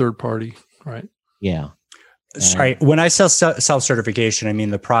to be a third party, right? Yeah. Sorry, when I say self-certification, I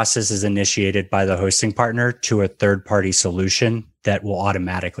mean the process is initiated by the hosting partner to a third-party solution that will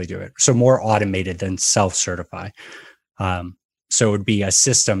automatically do it. So more automated than self-certify. So it would be a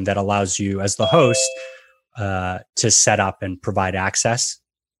system that allows you as the host to set up and provide access.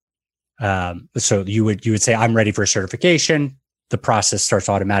 So you would say, I'm ready for certification. The process starts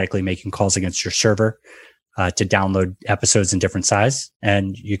automatically making calls against your server to download episodes in different size,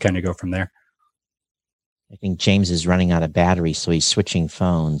 and you kind of go from there. I think James is running out of battery, so he's switching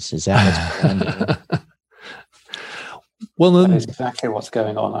phones. Is that what's going on? Well, that is exactly what's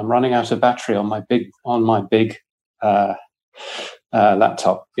going on. I'm running out of battery on my big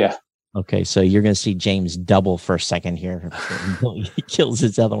laptop. Yeah. Okay, so you're going to see James double for a second here. He kills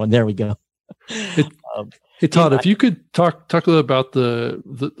his other one. There we go. Hey Todd, if you could talk a little about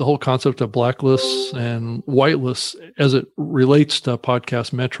the whole concept of blacklists and whitelists as it relates to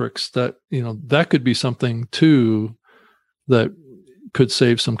podcast metrics, that that could be something too that could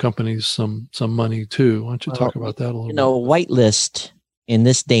save some companies some money too. Why don't you talk about that a little bit? Whitelist in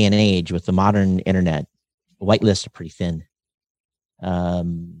this day and age with the modern internet, whitelists are pretty thin.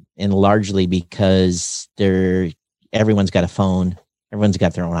 And largely because everyone's got a phone, everyone's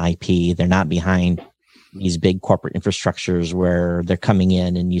got their own IP. They're not behind these big corporate infrastructures where they're coming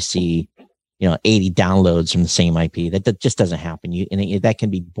in and you see, 80 downloads from the same IP. That just doesn't happen. That can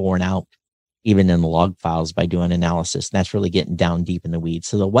be borne out even in the log files by doing analysis. And that's really getting down deep in the weeds.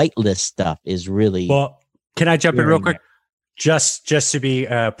 So the whitelist stuff is really. Well, can I jump in real quick? Just to be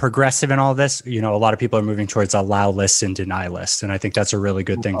progressive in all this, a lot of people are moving towards allow lists and deny lists, and I think that's a really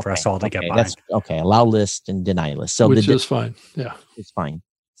good thing for us all to get behind. Allow list and deny list. So which is fine. Yeah, it's fine.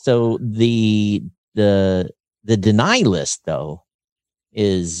 So the deny list though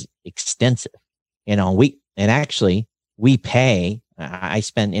is extensive. We pay. I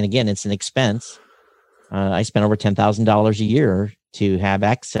spend, and again, it's an expense. I spend over $10,000 a year to have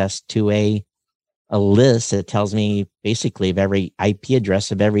access to a list that tells me basically of every IP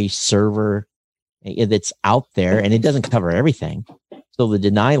address of every server that's out there, and it doesn't cover everything. So the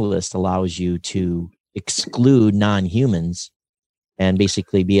deny list allows you to exclude non-humans and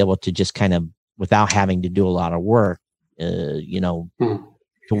basically be able to just kind of, without having to do a lot of work, to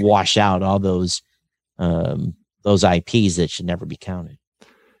wash out all those IPs that should never be counted.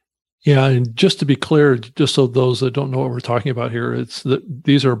 Yeah, and just to be clear, just so those that don't know what we're talking about here, it's that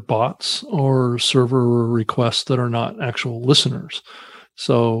these are bots or server requests that are not actual listeners.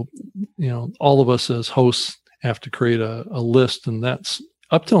 So, all of us as hosts have to create a list, and that's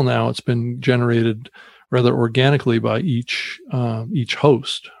up till now it's been generated rather organically by each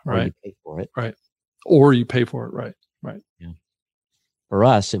host, right? Or you pay for it, right? Or you pay for it, right? Right. Yeah. For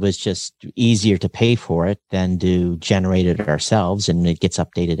us, it was just easier to pay for it than to generate it ourselves, and it gets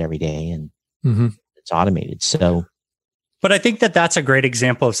updated every day, and it's automated. So, but I think that's a great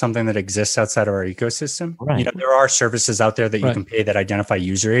example of something that exists outside of our ecosystem. Right. There are services out there that you can pay that identify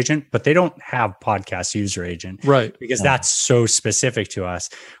user agent, but they don't have podcast user agent, right? Because that's so specific to us.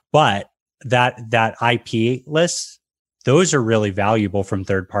 But that IP list, those are really valuable from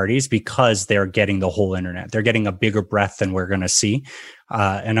third parties because they're getting the whole internet. They're getting a bigger breadth than we're going to see.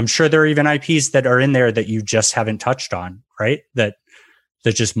 And I'm sure there are even IPs that are in there that you just haven't touched on, right? That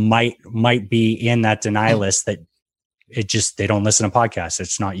just might be in that deny list that they don't listen to podcasts.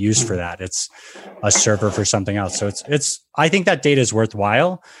 It's not used for that. It's a server for something else. So I think that data is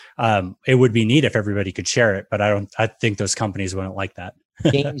worthwhile. It would be neat if everybody could share it, but I think those companies wouldn't like that.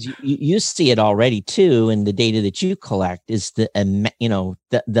 James, you see it already too, and the data that you collect is the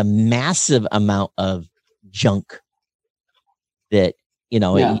massive amount of junk that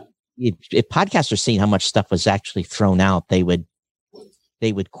if podcasts are seeing how much stuff was actually thrown out, they would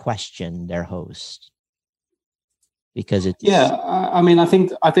question their host because it's I mean, I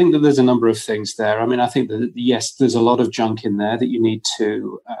think that there's a number of things there. I mean, I think that yes, there's a lot of junk in there that you need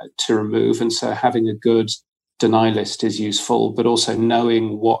to remove, and so having a good deny list is useful, but also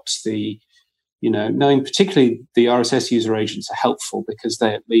knowing knowing particularly the RSS user agents are helpful because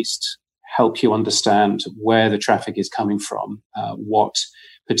they at least help you understand where the traffic is coming from, what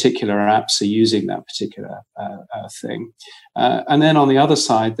particular apps are using that particular thing. And then on the other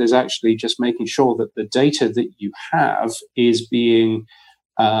side, there's actually just making sure that the data that you have is being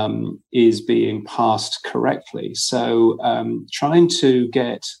passed correctly. So trying to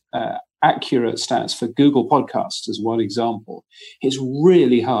get accurate stats for Google Podcasts, as one example, is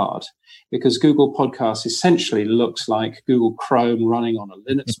really hard because Google Podcasts essentially looks like Google Chrome running on a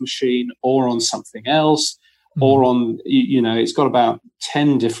Linux machine or on something else, or on, it's got about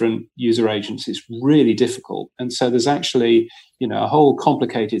 10 different user agents. It's really difficult. And so there's actually, a whole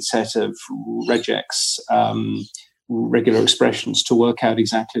complicated set of regex, regular expressions to work out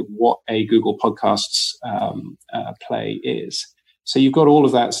exactly what a Google Podcasts play is. So you've got all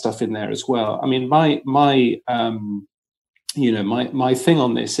of that stuff in there as well. I mean, my thing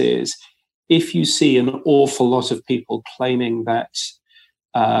on this is, if you see an awful lot of people claiming that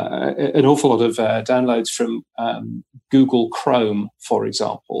an awful lot of downloads from Google Chrome, for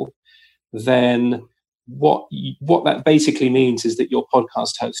example, then what that basically means is that your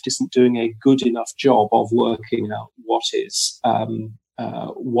podcast host isn't doing a good enough job of working out what is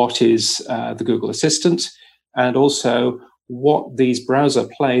the Google Assistant, and also what these browser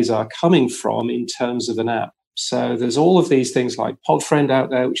plays are coming from in terms of an app. So there's all of these things like Podfriend out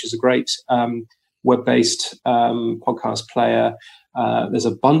there, which is a great web-based podcast player. There's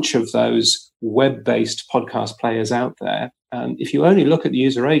a bunch of those web-based podcast players out there. And if you only look at the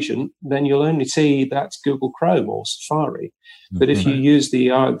user agent, then you'll only see that's Google Chrome or Safari. But if you use the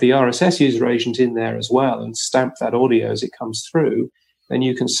RSS user agent in there as well and stamp that audio as it comes through, then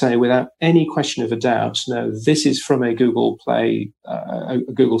you can say without any question of a doubt, no, this is from a Google Play, a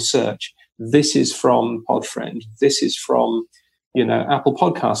Google search. This is from Podfriend. This is from, Apple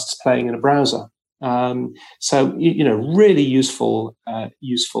Podcasts playing in a browser. So really useful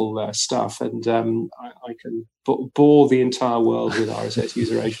stuff. And I can bore the entire world with RSS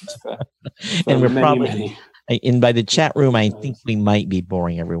user agents for and we're many. And by the chat room, I think we might be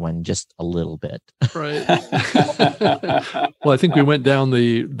boring everyone just a little bit. Right. Well, I think we went down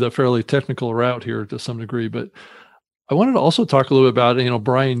the fairly technical route here to some degree, but I wanted to also talk a little bit about,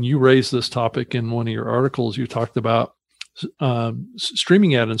 Brian, you raised this topic in one of your articles. You talked about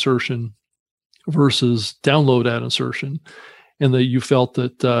streaming ad insertion versus download ad insertion, and that you felt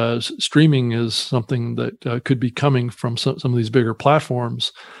that streaming is something that could be coming from some of these bigger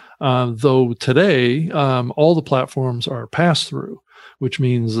platforms. Though today, all the platforms are pass-through, which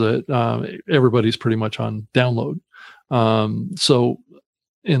means that everybody's pretty much on download.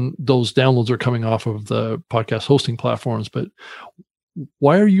 And those downloads are coming off of the podcast hosting platforms. But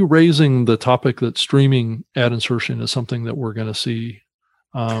why are you raising the topic that streaming ad insertion is something that we're going to see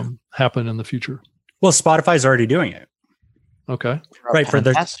happen in the future? Well, Spotify's already doing it. Okay. Right. For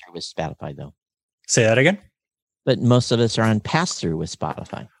the pass-through with Spotify, though. Say that again. But most of us are on pass-through with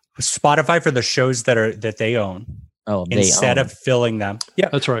Spotify. Spotify for the shows that they own. Oh, instead of filling them. Yeah,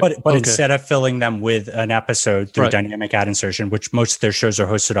 that's right. But okay. Instead of filling them with an episode through dynamic ad insertion, which most of their shows are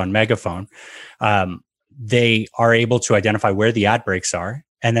hosted on Megaphone, they are able to identify where the ad breaks are,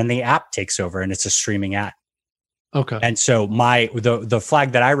 and then the app takes over and it's a streaming ad. Okay. And so the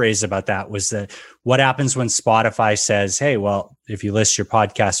flag that I raised about that was that what happens when Spotify says, hey, well, if you list your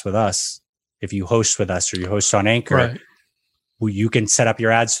podcast with us, if you host with us or you host on Anchor, you can set up your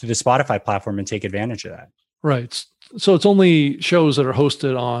ads through the Spotify platform and take advantage of that. Right. So it's only shows that are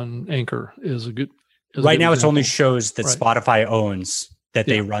hosted on Anchor is a good. Right now, it's only shows that Spotify owns that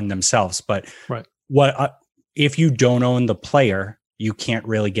they run themselves. But if you don't own the player, you can't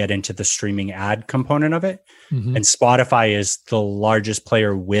really get into the streaming ad component of it. Mm-hmm. And Spotify is the largest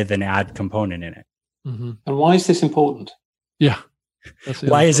player with an ad component in it. Mm-hmm. And why is this important? Yeah.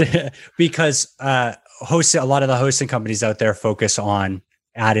 Why is it? Because a lot of the hosting companies out there focus on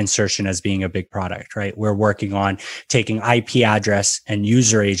ad insertion as being a big product, right? We're working on taking IP address and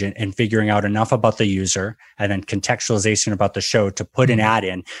user agent and figuring out enough about the user and then contextualization about the show to put an ad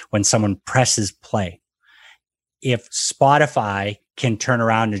in when someone presses play. If Spotify can turn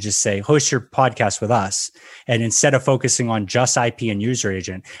around and just say, host your podcast with us. And instead of focusing on just IP and user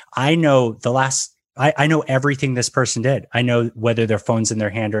agent, I know I know everything this person did. I know whether their phone's in their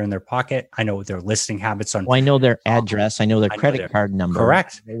hand or in their pocket. I know their listing habits on. Well, I know their address. I know their credit card number.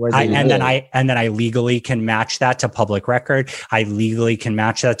 Correct. And then I legally can match that to public record. I legally can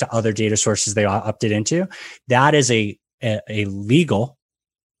match that to other data sources they opted into. That is a legal,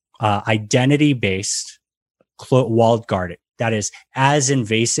 identity-based, walled garden. That is as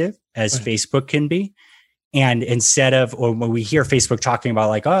invasive as Facebook can be. And instead of, or when we hear Facebook talking about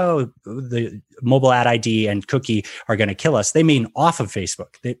like, oh, the mobile ad ID and cookie are going to kill us, they mean off of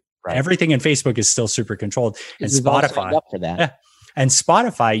Facebook. Everything in Facebook is still super controlled. And Spotify, up for that. Yeah. And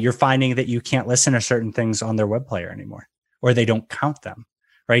Spotify, you're finding that you can't listen to certain things on their web player anymore, or they don't count them.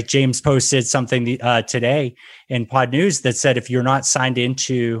 Right? James posted something today in Pod News that said if you're not signed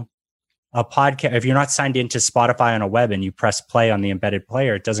into a podcast, if you're not signed into Spotify on a web and you press play on the embedded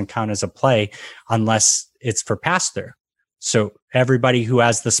player, it doesn't count as a play unless it's for pass-through. So everybody who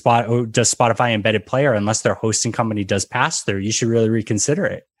has does Spotify embedded player, unless their hosting company does pass-through, you should really reconsider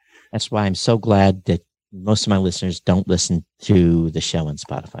it. That's why I'm so glad that most of my listeners don't listen to the show on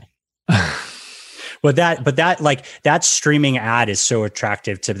Spotify. But that streaming ad is so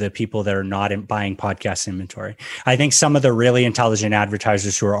attractive to the people that are not buying podcast inventory. I think some of the really intelligent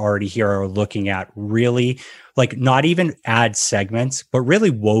advertisers who are already here are looking at really like not even ad segments, but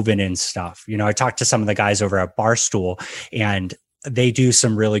really woven in stuff. You know, I talked to some of the guys over at Barstool and they do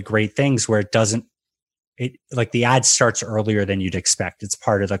some really great things where like the ad starts earlier than you'd expect. It's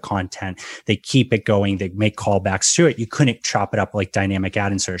part of the content. They keep it going. They make callbacks to it. You couldn't chop it up like dynamic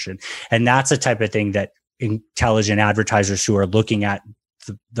ad insertion. And that's the type of thing that intelligent advertisers who are looking at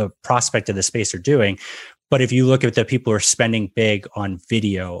the prospect of the space are doing. But if you look at the people who are spending big on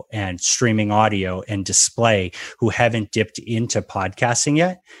video and streaming audio and display who haven't dipped into podcasting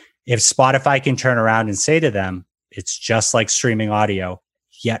yet, if Spotify can turn around and say to them, it's just like streaming audio,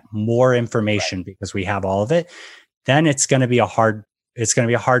 yet more information because we have all of it, then it's going to be a hard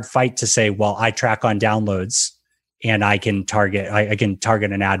fight to say, well, I track on downloads and I can target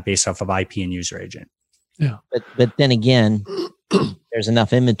an ad based off of IP and user agent. Yeah. But then again, there's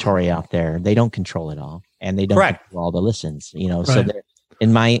enough inventory out there. They don't control it all and they don't control all the listens, you know, so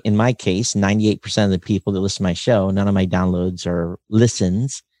in my case, 98% of the people that listen to my show, none of my downloads or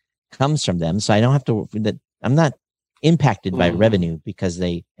listens comes from them. So I don't have to, I'm not impacted by revenue because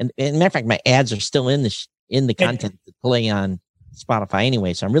and matter of fact, my ads are still in the content that play on Spotify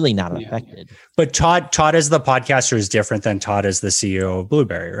anyway, so I'm really not affected. But Todd as the podcaster is different than Todd as the CEO of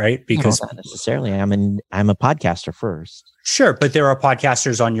Blueberry, right? Because not necessarily. I'm a podcaster first. Sure, but there are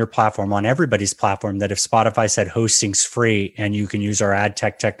podcasters on your platform, on everybody's platform, that if Spotify said hosting's free and you can use our ad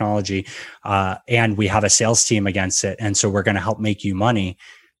tech technology, and we have a sales team against it, and so we're going to help make you money,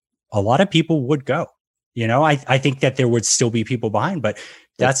 a lot of people would go. You know, I think that there would still be people behind, but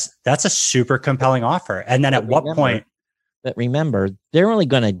that's a super compelling offer. And then at what point? But remember, they're only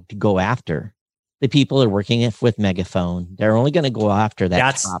going to go after the people that are working with Megaphone. They're only going to go after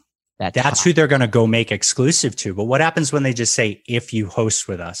that. That's who they're going to go make exclusive to. But what happens when they just say, if you host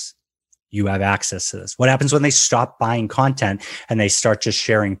with us, you have access to this? What happens when they stop buying content and they start just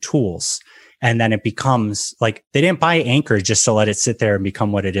sharing tools? And then it becomes like they didn't buy Anchor just to let it sit there and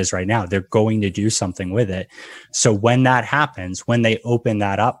become what it is right now. They're going to do something with it. So when that happens, when they open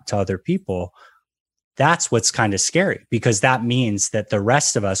that up to other people, that's what's kind of scary, because that means that the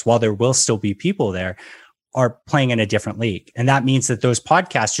rest of us, while there will still be people there, are playing in a different league. And that means that those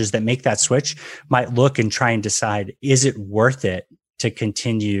podcasters that make that switch might look and try and decide, is it worth it to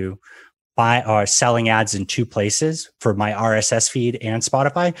continue selling ads in two places for my RSS feed and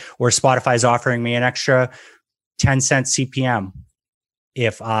Spotify, or Spotify's offering me an extra 10 cents CPM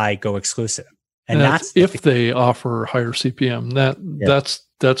if I go exclusive. And that's if they offer higher CPM.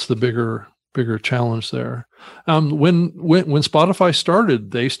 That's the bigger challenge there. When Spotify started,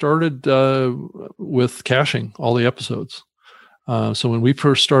 they started with caching all the episodes. So when we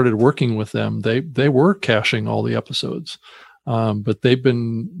first started working with them, they were caching all the episodes. But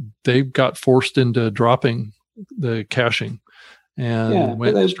they got forced into dropping the caching, and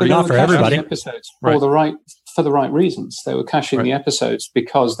went straight not for everybody. Episodes for the right reasons. They were caching the episodes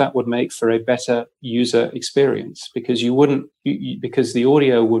because that would make for a better user experience. Because because the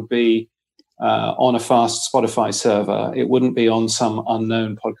audio would be on a fast Spotify server, it wouldn't be on some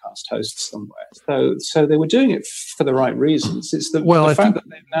unknown podcast host somewhere. So they were doing it for the right reasons. It's the fact that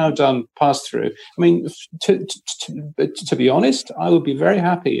they've now done pass through. I mean, to be honest, I would be very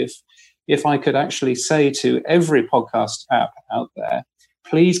happy if I could actually say to every podcast app out there,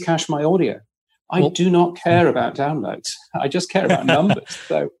 please cache my audio. I do not care about downloads. I just care about numbers.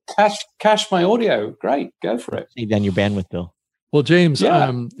 So cache my audio. Great, go for it. Save down your bandwidth bill. Well, James,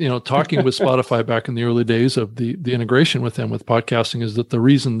 talking with Spotify back in the early days of the integration with them with podcasting is that the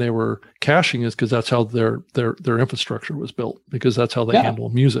reason they were caching is because that's how their infrastructure was built, because that's how they handle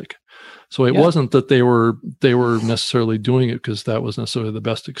music. So it wasn't that they were necessarily doing it because that was necessarily the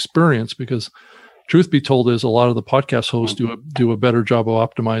best experience, because truth be told is a lot of the podcast hosts do a better job of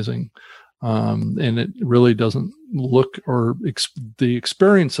optimizing. And it really doesn't look, or the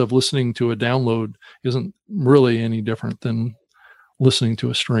experience of listening to a download isn't really any different than listening to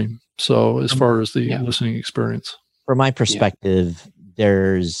a stream. So as far as the listening experience, from my perspective,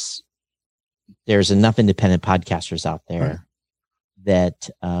 there's enough independent podcasters out there that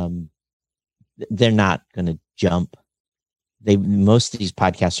they're not going to jump. Most of these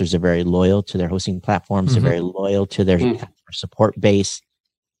podcasters are very loyal to their hosting platforms. They're very loyal to their customer support base.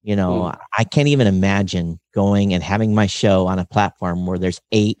 I can't even imagine going and having my show on a platform where there's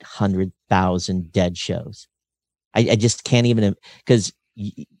 800,000 dead shows. I just can't even, because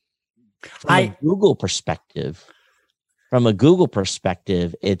from a Google perspective,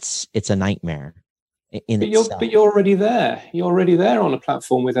 it's a nightmare. But you're already there. You're already there on a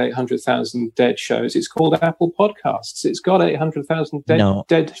platform with 800,000 dead shows. It's called Apple Podcasts. It's got 800,000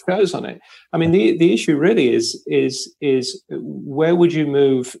 dead shows on it. I mean, the issue really is where would you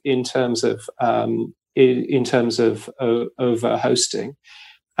move in terms of hosting,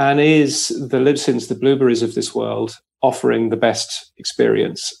 and is the Libsyns, the Blueberries of this world, offering the best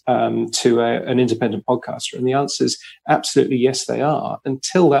experience to an independent podcaster? And the answer is absolutely yes, they are,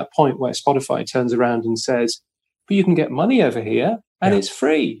 until that point where Spotify turns around and says, but you can get money over here and it's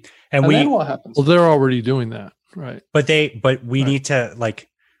free. And then what happens? Well, they're already doing that, right? But we need to, like,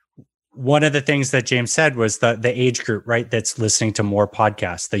 one of the things that James said was the age group, right, that's listening to more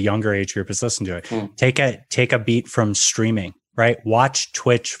podcasts. The younger age group is listening to it. Take a beat from streaming. Right? Watch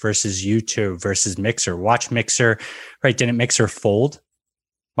Twitch versus YouTube versus Mixer. Watch Mixer, right? Didn't Mixer fold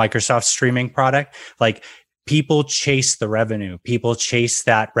Microsoft's streaming product? Like, people chase the revenue. People chase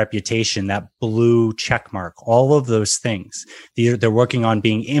that reputation, that blue check mark, all of those things. They're working on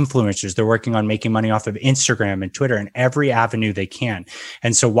being influencers. They're working on making money off of Instagram and Twitter and every avenue they can.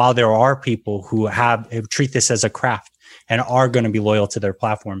 And so while there are people who treat this as a craft and are going to be loyal to their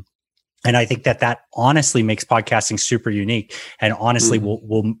platform, and I think that honestly makes podcasting super unique, and honestly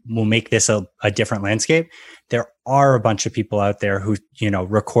will make this a different landscape. There are a bunch of people out there who,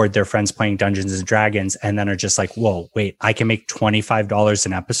 record their friends playing Dungeons and Dragons and then are just like, whoa, wait, I can make $25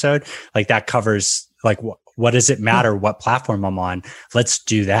 an episode. Like, that covers, like, what does it matter what platform I'm on? Let's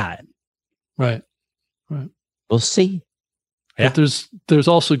do that. Right. We'll see. Yeah. But there's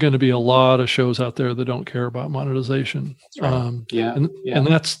also going to be a lot of shows out there that don't care about monetization. That's right. And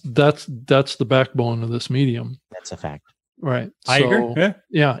that's the backbone of this medium. That's a fact. Right. I agree.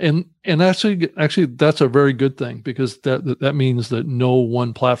 Yeah. And actually that's a very good thing, because that means that no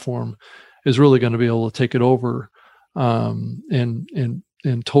one platform is really going to be able to take it over and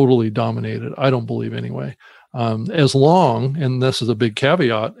totally dominate it. I don't believe, anyway. As long, and this is a big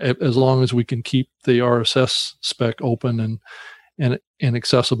caveat, as long as we can keep the RSS spec open and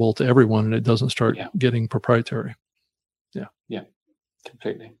accessible to everyone, and it doesn't start getting proprietary. Yeah,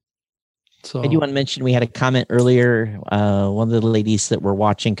 completely. So I do want to mention, we had a comment earlier. One of the ladies that were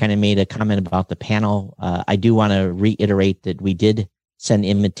watching kind of made a comment about the panel. I do want to reiterate that we did send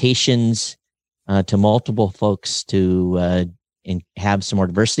invitations to multiple folks to have some more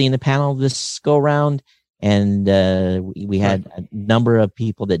diversity in the panel this go around. And we had a number of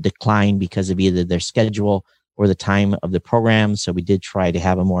people that declined because of either their schedule or the time of the program. So we did try to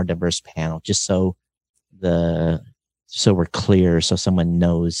have a more diverse panel, just so we're clear, so someone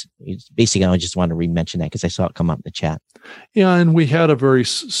knows. Basically, I just wanted to re-mention that because I saw it come up in the chat. Yeah, and we had a very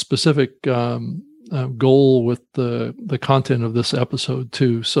specific goal with the content of this episode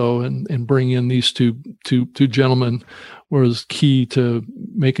too. So, and bringing in these two gentlemen was key to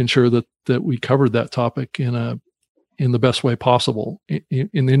making sure that we covered that topic in the best way possible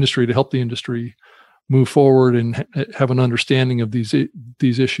in the industry, to help the industry move forward and have an understanding of these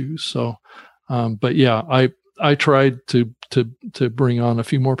issues. So, but yeah, I tried to bring on a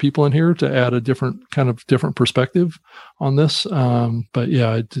few more people in here to add a different perspective on this. But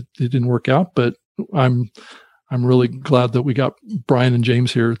yeah, it didn't work out, but I'm really glad that we got Brian and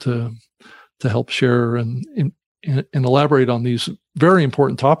James here to help share and elaborate on these very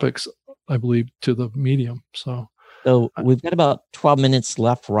important topics, I believe, to the medium. So we've got about 12 minutes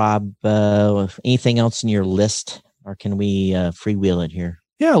left, Rob. Anything else in your list, or can we freewheel it here?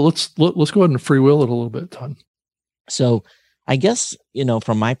 Yeah, let's go ahead and freewheel it a little bit, Todd. So I guess,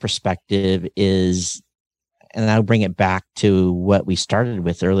 from my perspective is, and I'll bring it back to what we started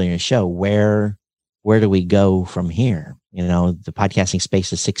with earlier in the show, where do we go from here? The podcasting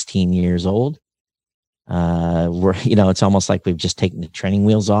space is 16 years old. We're, it's almost like we've just taken the training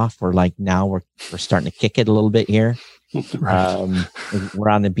wheels off. We're like, now we're starting to kick it a little bit here. Right. We're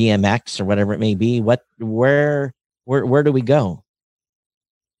on the BMX or whatever it may be. Where do we go?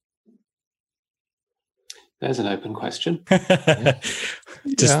 There's an open question.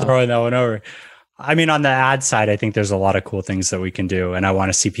 Just throwing that one over. I mean, on the ad side, I think there's a lot of cool things that we can do, and I want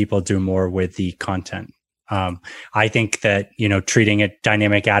to see people do more with the content. I think that, treating it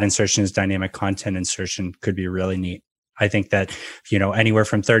dynamic ad insertion as dynamic content insertion could be really neat. I think that, anywhere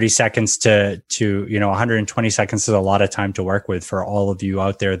from 30 seconds to 120 seconds is a lot of time to work with for all of you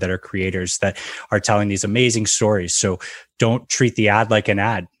out there that are creators that are telling these amazing stories. So don't treat the ad like an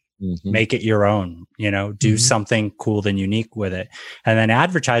ad. Mm-hmm. Make it your own, do something cool and unique with it. And then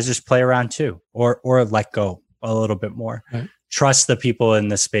advertisers play around too, or let go a little bit more. Right. Trust the people in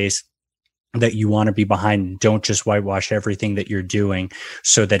the space that you want to be behind. Don't just whitewash everything that you're doing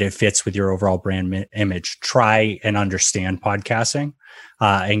so that it fits with your overall brand image. Try and understand podcasting,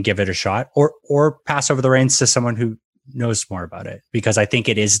 and give it a shot, or pass over the reins to someone who knows more about it, because I think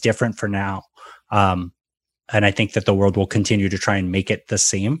it is different for now. And I think that the world will continue to try and make it the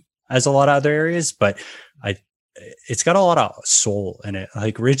same as a lot of other areas, but it's got a lot of soul in it.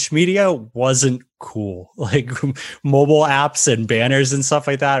 Like rich media wasn't cool. Like mobile apps and banners and stuff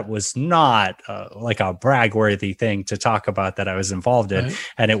like that was not like a brag-worthy thing to talk about that I was involved in. Right.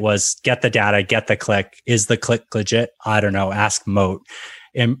 And it was get the data, get the click. Is the click legit? I don't know. Ask Moat.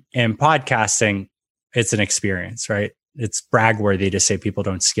 In podcasting, it's an experience, right? It's brag-worthy to say people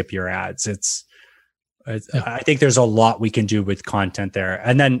don't skip your ads. I think there's a lot we can do with content there.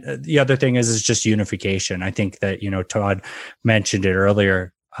 And then the other thing is just unification. I think that, Todd mentioned it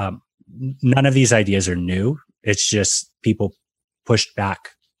earlier. None of these ideas are new. It's just people pushed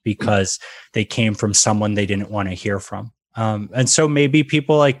back because they came from someone they didn't want to hear from. And so maybe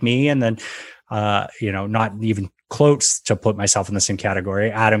people like me, and then, not even close to put myself in the same category,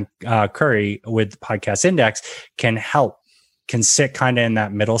 Adam Curry with Podcast Index can sit kind of in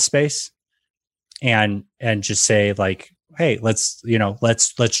that middle space. And just say like, hey, let's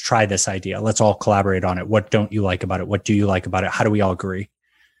try this idea. Let's all collaborate on it. What don't you like about it? What do you like about it? How do we all agree?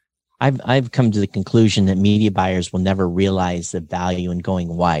 I've come to the conclusion that media buyers will never realize the value in going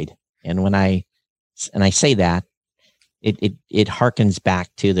wide. And when I say that, it harkens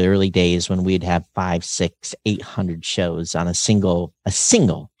back to the early days when we'd have 500, 600, 800 shows on a single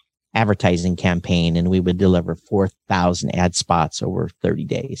advertising campaign, and we would deliver 4,000 ad spots over 30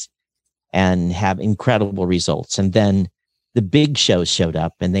 days. And have incredible results. And then the big shows showed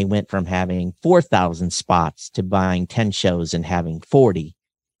up, and they went from having 4,000 spots to buying 10 shows and having 40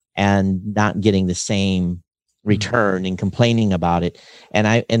 and not getting the same return and complaining about it. And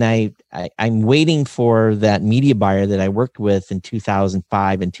I'm waiting for that media buyer that I worked with in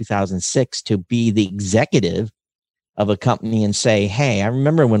 2005 and 2006 to be the executive of a company and say, hey, I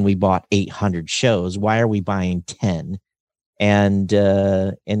remember when we bought 800 shows. Why are we buying 10?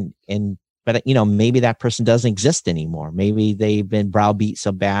 But maybe that person doesn't exist anymore. Maybe they've been browbeat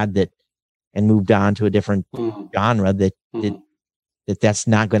so bad and moved on to a different genre that's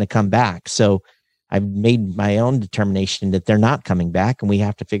not going to come back. So I've made my own determination that they're not coming back, and we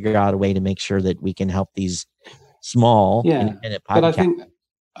have to figure out a way to make sure that we can help these small independent podcasts. But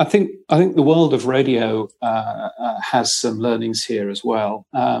I think the world of radio has some learnings here as well.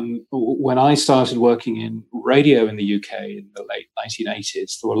 When I started working in radio in the UK in the late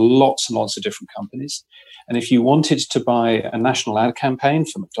 1980s, there were lots and lots of different companies. And if you wanted to buy a national ad campaign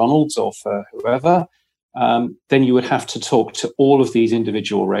for McDonald's or for whoever, then you would have to talk to all of these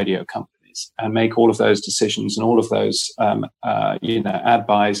individual radio companies and make all of those decisions and all of those, ad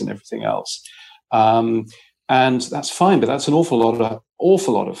buys and everything else. And that's fine, but that's an awful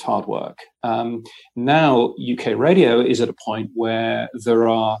lot of hard work. Now, UK radio is at a point where there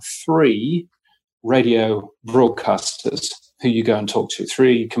are 3 radio broadcasters who you go and talk to,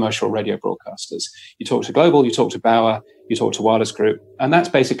 3 commercial radio broadcasters. You talk to Global, you talk to Bauer, you talk to Wireless Group, and that's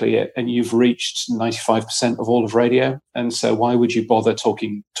basically it. And you've reached 95% of all of radio. And so why would you bother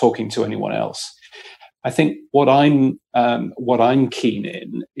talking to anyone else? I think what I'm keen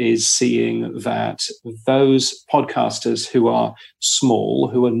in is seeing that those podcasters who are small,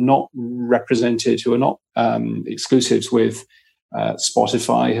 who are not represented, who are not exclusives with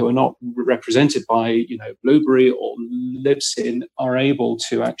Spotify, who are not represented by Blueberry or Libsyn, are able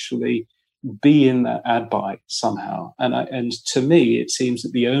to actually be in that ad buy somehow. And to me, it seems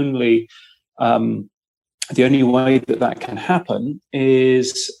that the only the only way that that can happen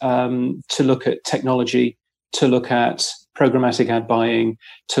is to look at technology, to look at programmatic ad buying,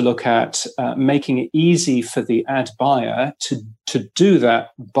 to look at making it easy for the ad buyer to do that,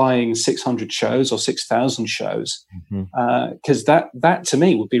 buying 600 shows or 6,000 shows, because that to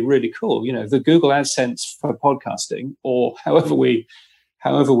me would be really cool. You know, the Google AdSense for podcasting, or however we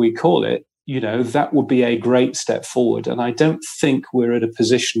call it, you know, that would be a great step forward. And I don't think we're at a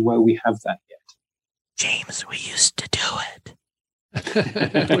position where we have that yet. James, we used to do it.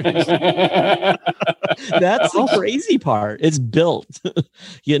 That's the crazy part. It's built.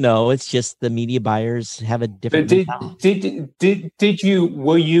 You know, it's just the media buyers have a different. Did you?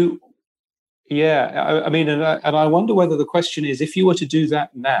 Were you? Yeah, I mean, and I wonder whether the question is, if you were to do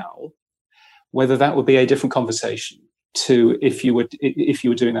that now, whether that would be a different conversation to if you were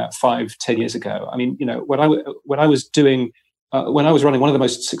doing that 5-10 years ago. I mean, you know, when I was running one of the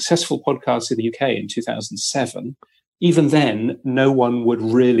most successful podcasts in the UK in 2007. Even then, no one would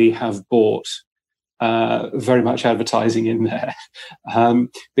really have bought very much advertising in there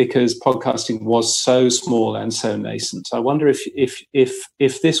because podcasting was so small and so nascent. I wonder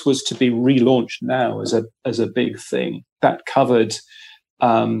if this was to be relaunched now as a big thing that covered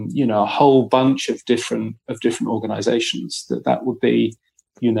you know, a whole bunch of different organizations, that would be,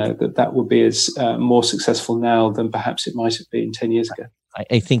 you know, that would be as more successful now than perhaps it might have been 10 years ago.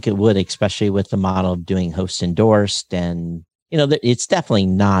 I think it would, especially with the model of doing host endorsed, and you know, it's definitely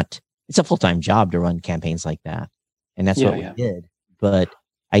not. It's a full-time job to run campaigns like that, and that's what we did. But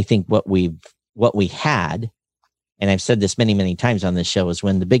I think what we had, and I've said this many times on this show, is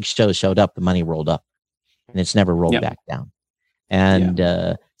when the big shows showed up, the money rolled up, and it's never rolled back down.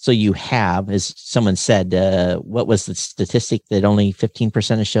 And so you have, as someone said, what was the statistic that only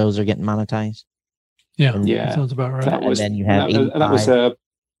 15% of shows are getting monetized? Yeah, that sounds about right. That was, and then you have that was a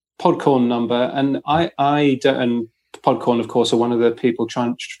Podcorn number, and I don't, and Podcorn, of course, are one of the people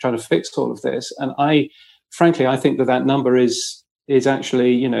trying to fix all of this. And frankly, I think that number is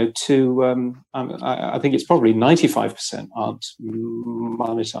actually, you know, I think it's probably 95% aren't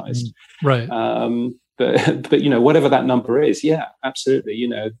monetized, right? But you know, whatever that number is, yeah, absolutely. You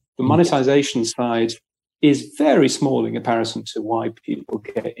know, the monetization side is very small in comparison to why people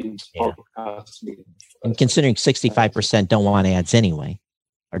get into podcasting. And considering 65% don't want ads anyway,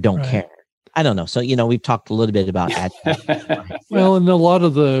 or don't care. I don't know. So, you know, we've talked a little bit about ads. Well, and a lot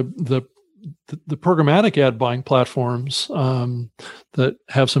of the programmatic ad buying platforms that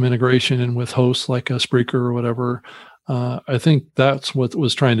have some integration in with hosts like a Spreaker or whatever, I think that's what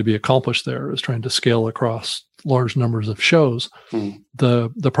was trying to be accomplished there, is trying to scale across large numbers of shows.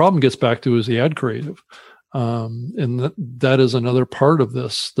 The problem gets back to is the ad creative. And that is another part of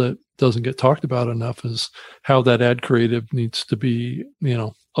this that doesn't get talked about enough, is how that ad creative needs to be, you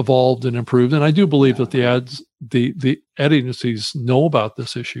know, evolved and improved. And I do believe that the ad agencies know about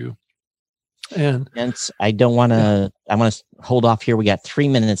this issue. And I want to hold off here. We got 3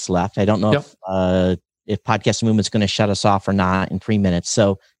 minutes left. I don't know if Podcast Movement's going to shut us off or not in 3 minutes.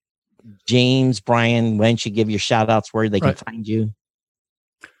 So James, Brian, why don't you give your shout outs where they can find you?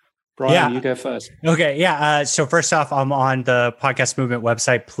 Brian, you go first. Okay. Yeah. So first off, I'm on the Podcast Movement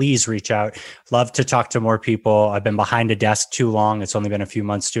website. Please reach out. Love to talk to more people. I've been behind a desk too long. It's only been a few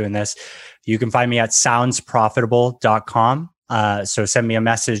months doing this. You can find me at soundsprofitable.com. So send me a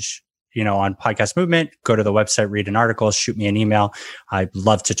message, you know, on Podcast Movement, go to the website, read an article, shoot me an email. I'd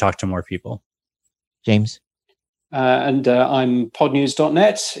love to talk to more people. James? And I'm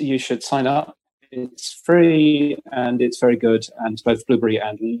podnews.net. You should sign up. It's free and it's very good. And both Blueberry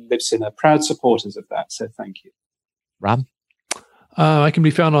and Libsyn are proud supporters of that. So thank you. Rob? I can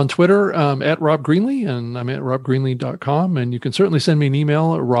be found on Twitter at Rob Greenlee, and I'm at robgreenlee.com. And you can certainly send me an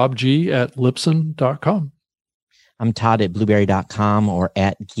email at robg@libsyn.com. I'm Todd at blueberry.com or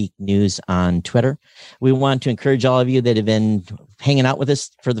at Geek News on Twitter. We want to encourage all of you that have been hanging out with us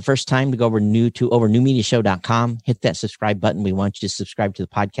for the first time to go over newmediashow.com. Hit that subscribe button. We want you to subscribe to the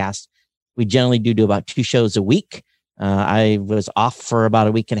podcast. We generally do about 2 shows a week. I was off for about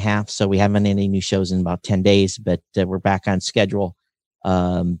a week and a half, so we haven't any new shows in about 10 days, but we're back on schedule.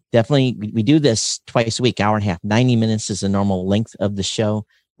 Definitely, we do this twice a week, hour and a half. 90 minutes is the normal length of the show.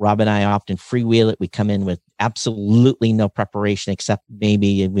 Rob and I often freewheel it. We come in with absolutely no preparation, except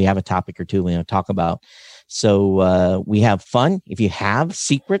maybe we have a topic or two we want to talk about. So we have fun. If you have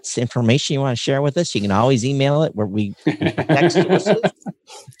secrets, information you want to share with us, you can always email it where we text sources.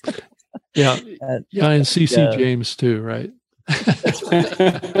 Yeah, and CC James too, right?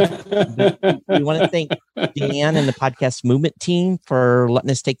 We want to thank Dan and the Podcast Movement team for letting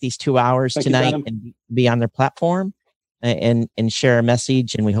us take these 2 hours tonight and be on their platform. and share a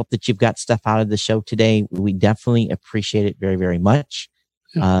message. And we hope that you've got stuff out of the show today. We definitely appreciate it very, very much.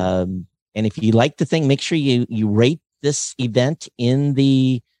 Yeah. And if you like the thing, make sure you rate this event in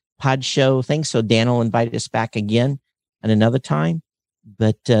the pod show thing. So Dan will invite us back again at another time.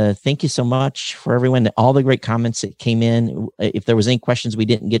 But thank you so much for everyone, all the great comments that came in. If there was any questions we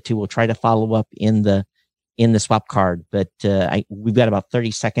didn't get to, we'll try to follow up in the swap card. But we've got about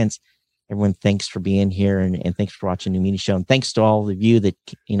 30 seconds. Everyone, thanks for being here and thanks for watching the New Media Show. And thanks to all of you that,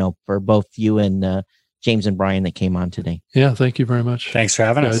 for both you and James and Brian that came on today. Yeah, thank you very much. Thanks for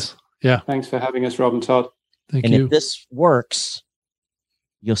having us. Yeah. Thanks for having us, Rob and Todd. Thank you. And if this works,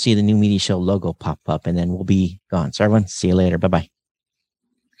 you'll see the New Media Show logo pop up and then we'll be gone. So everyone, see you later. Bye-bye.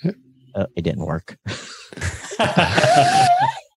 It didn't work.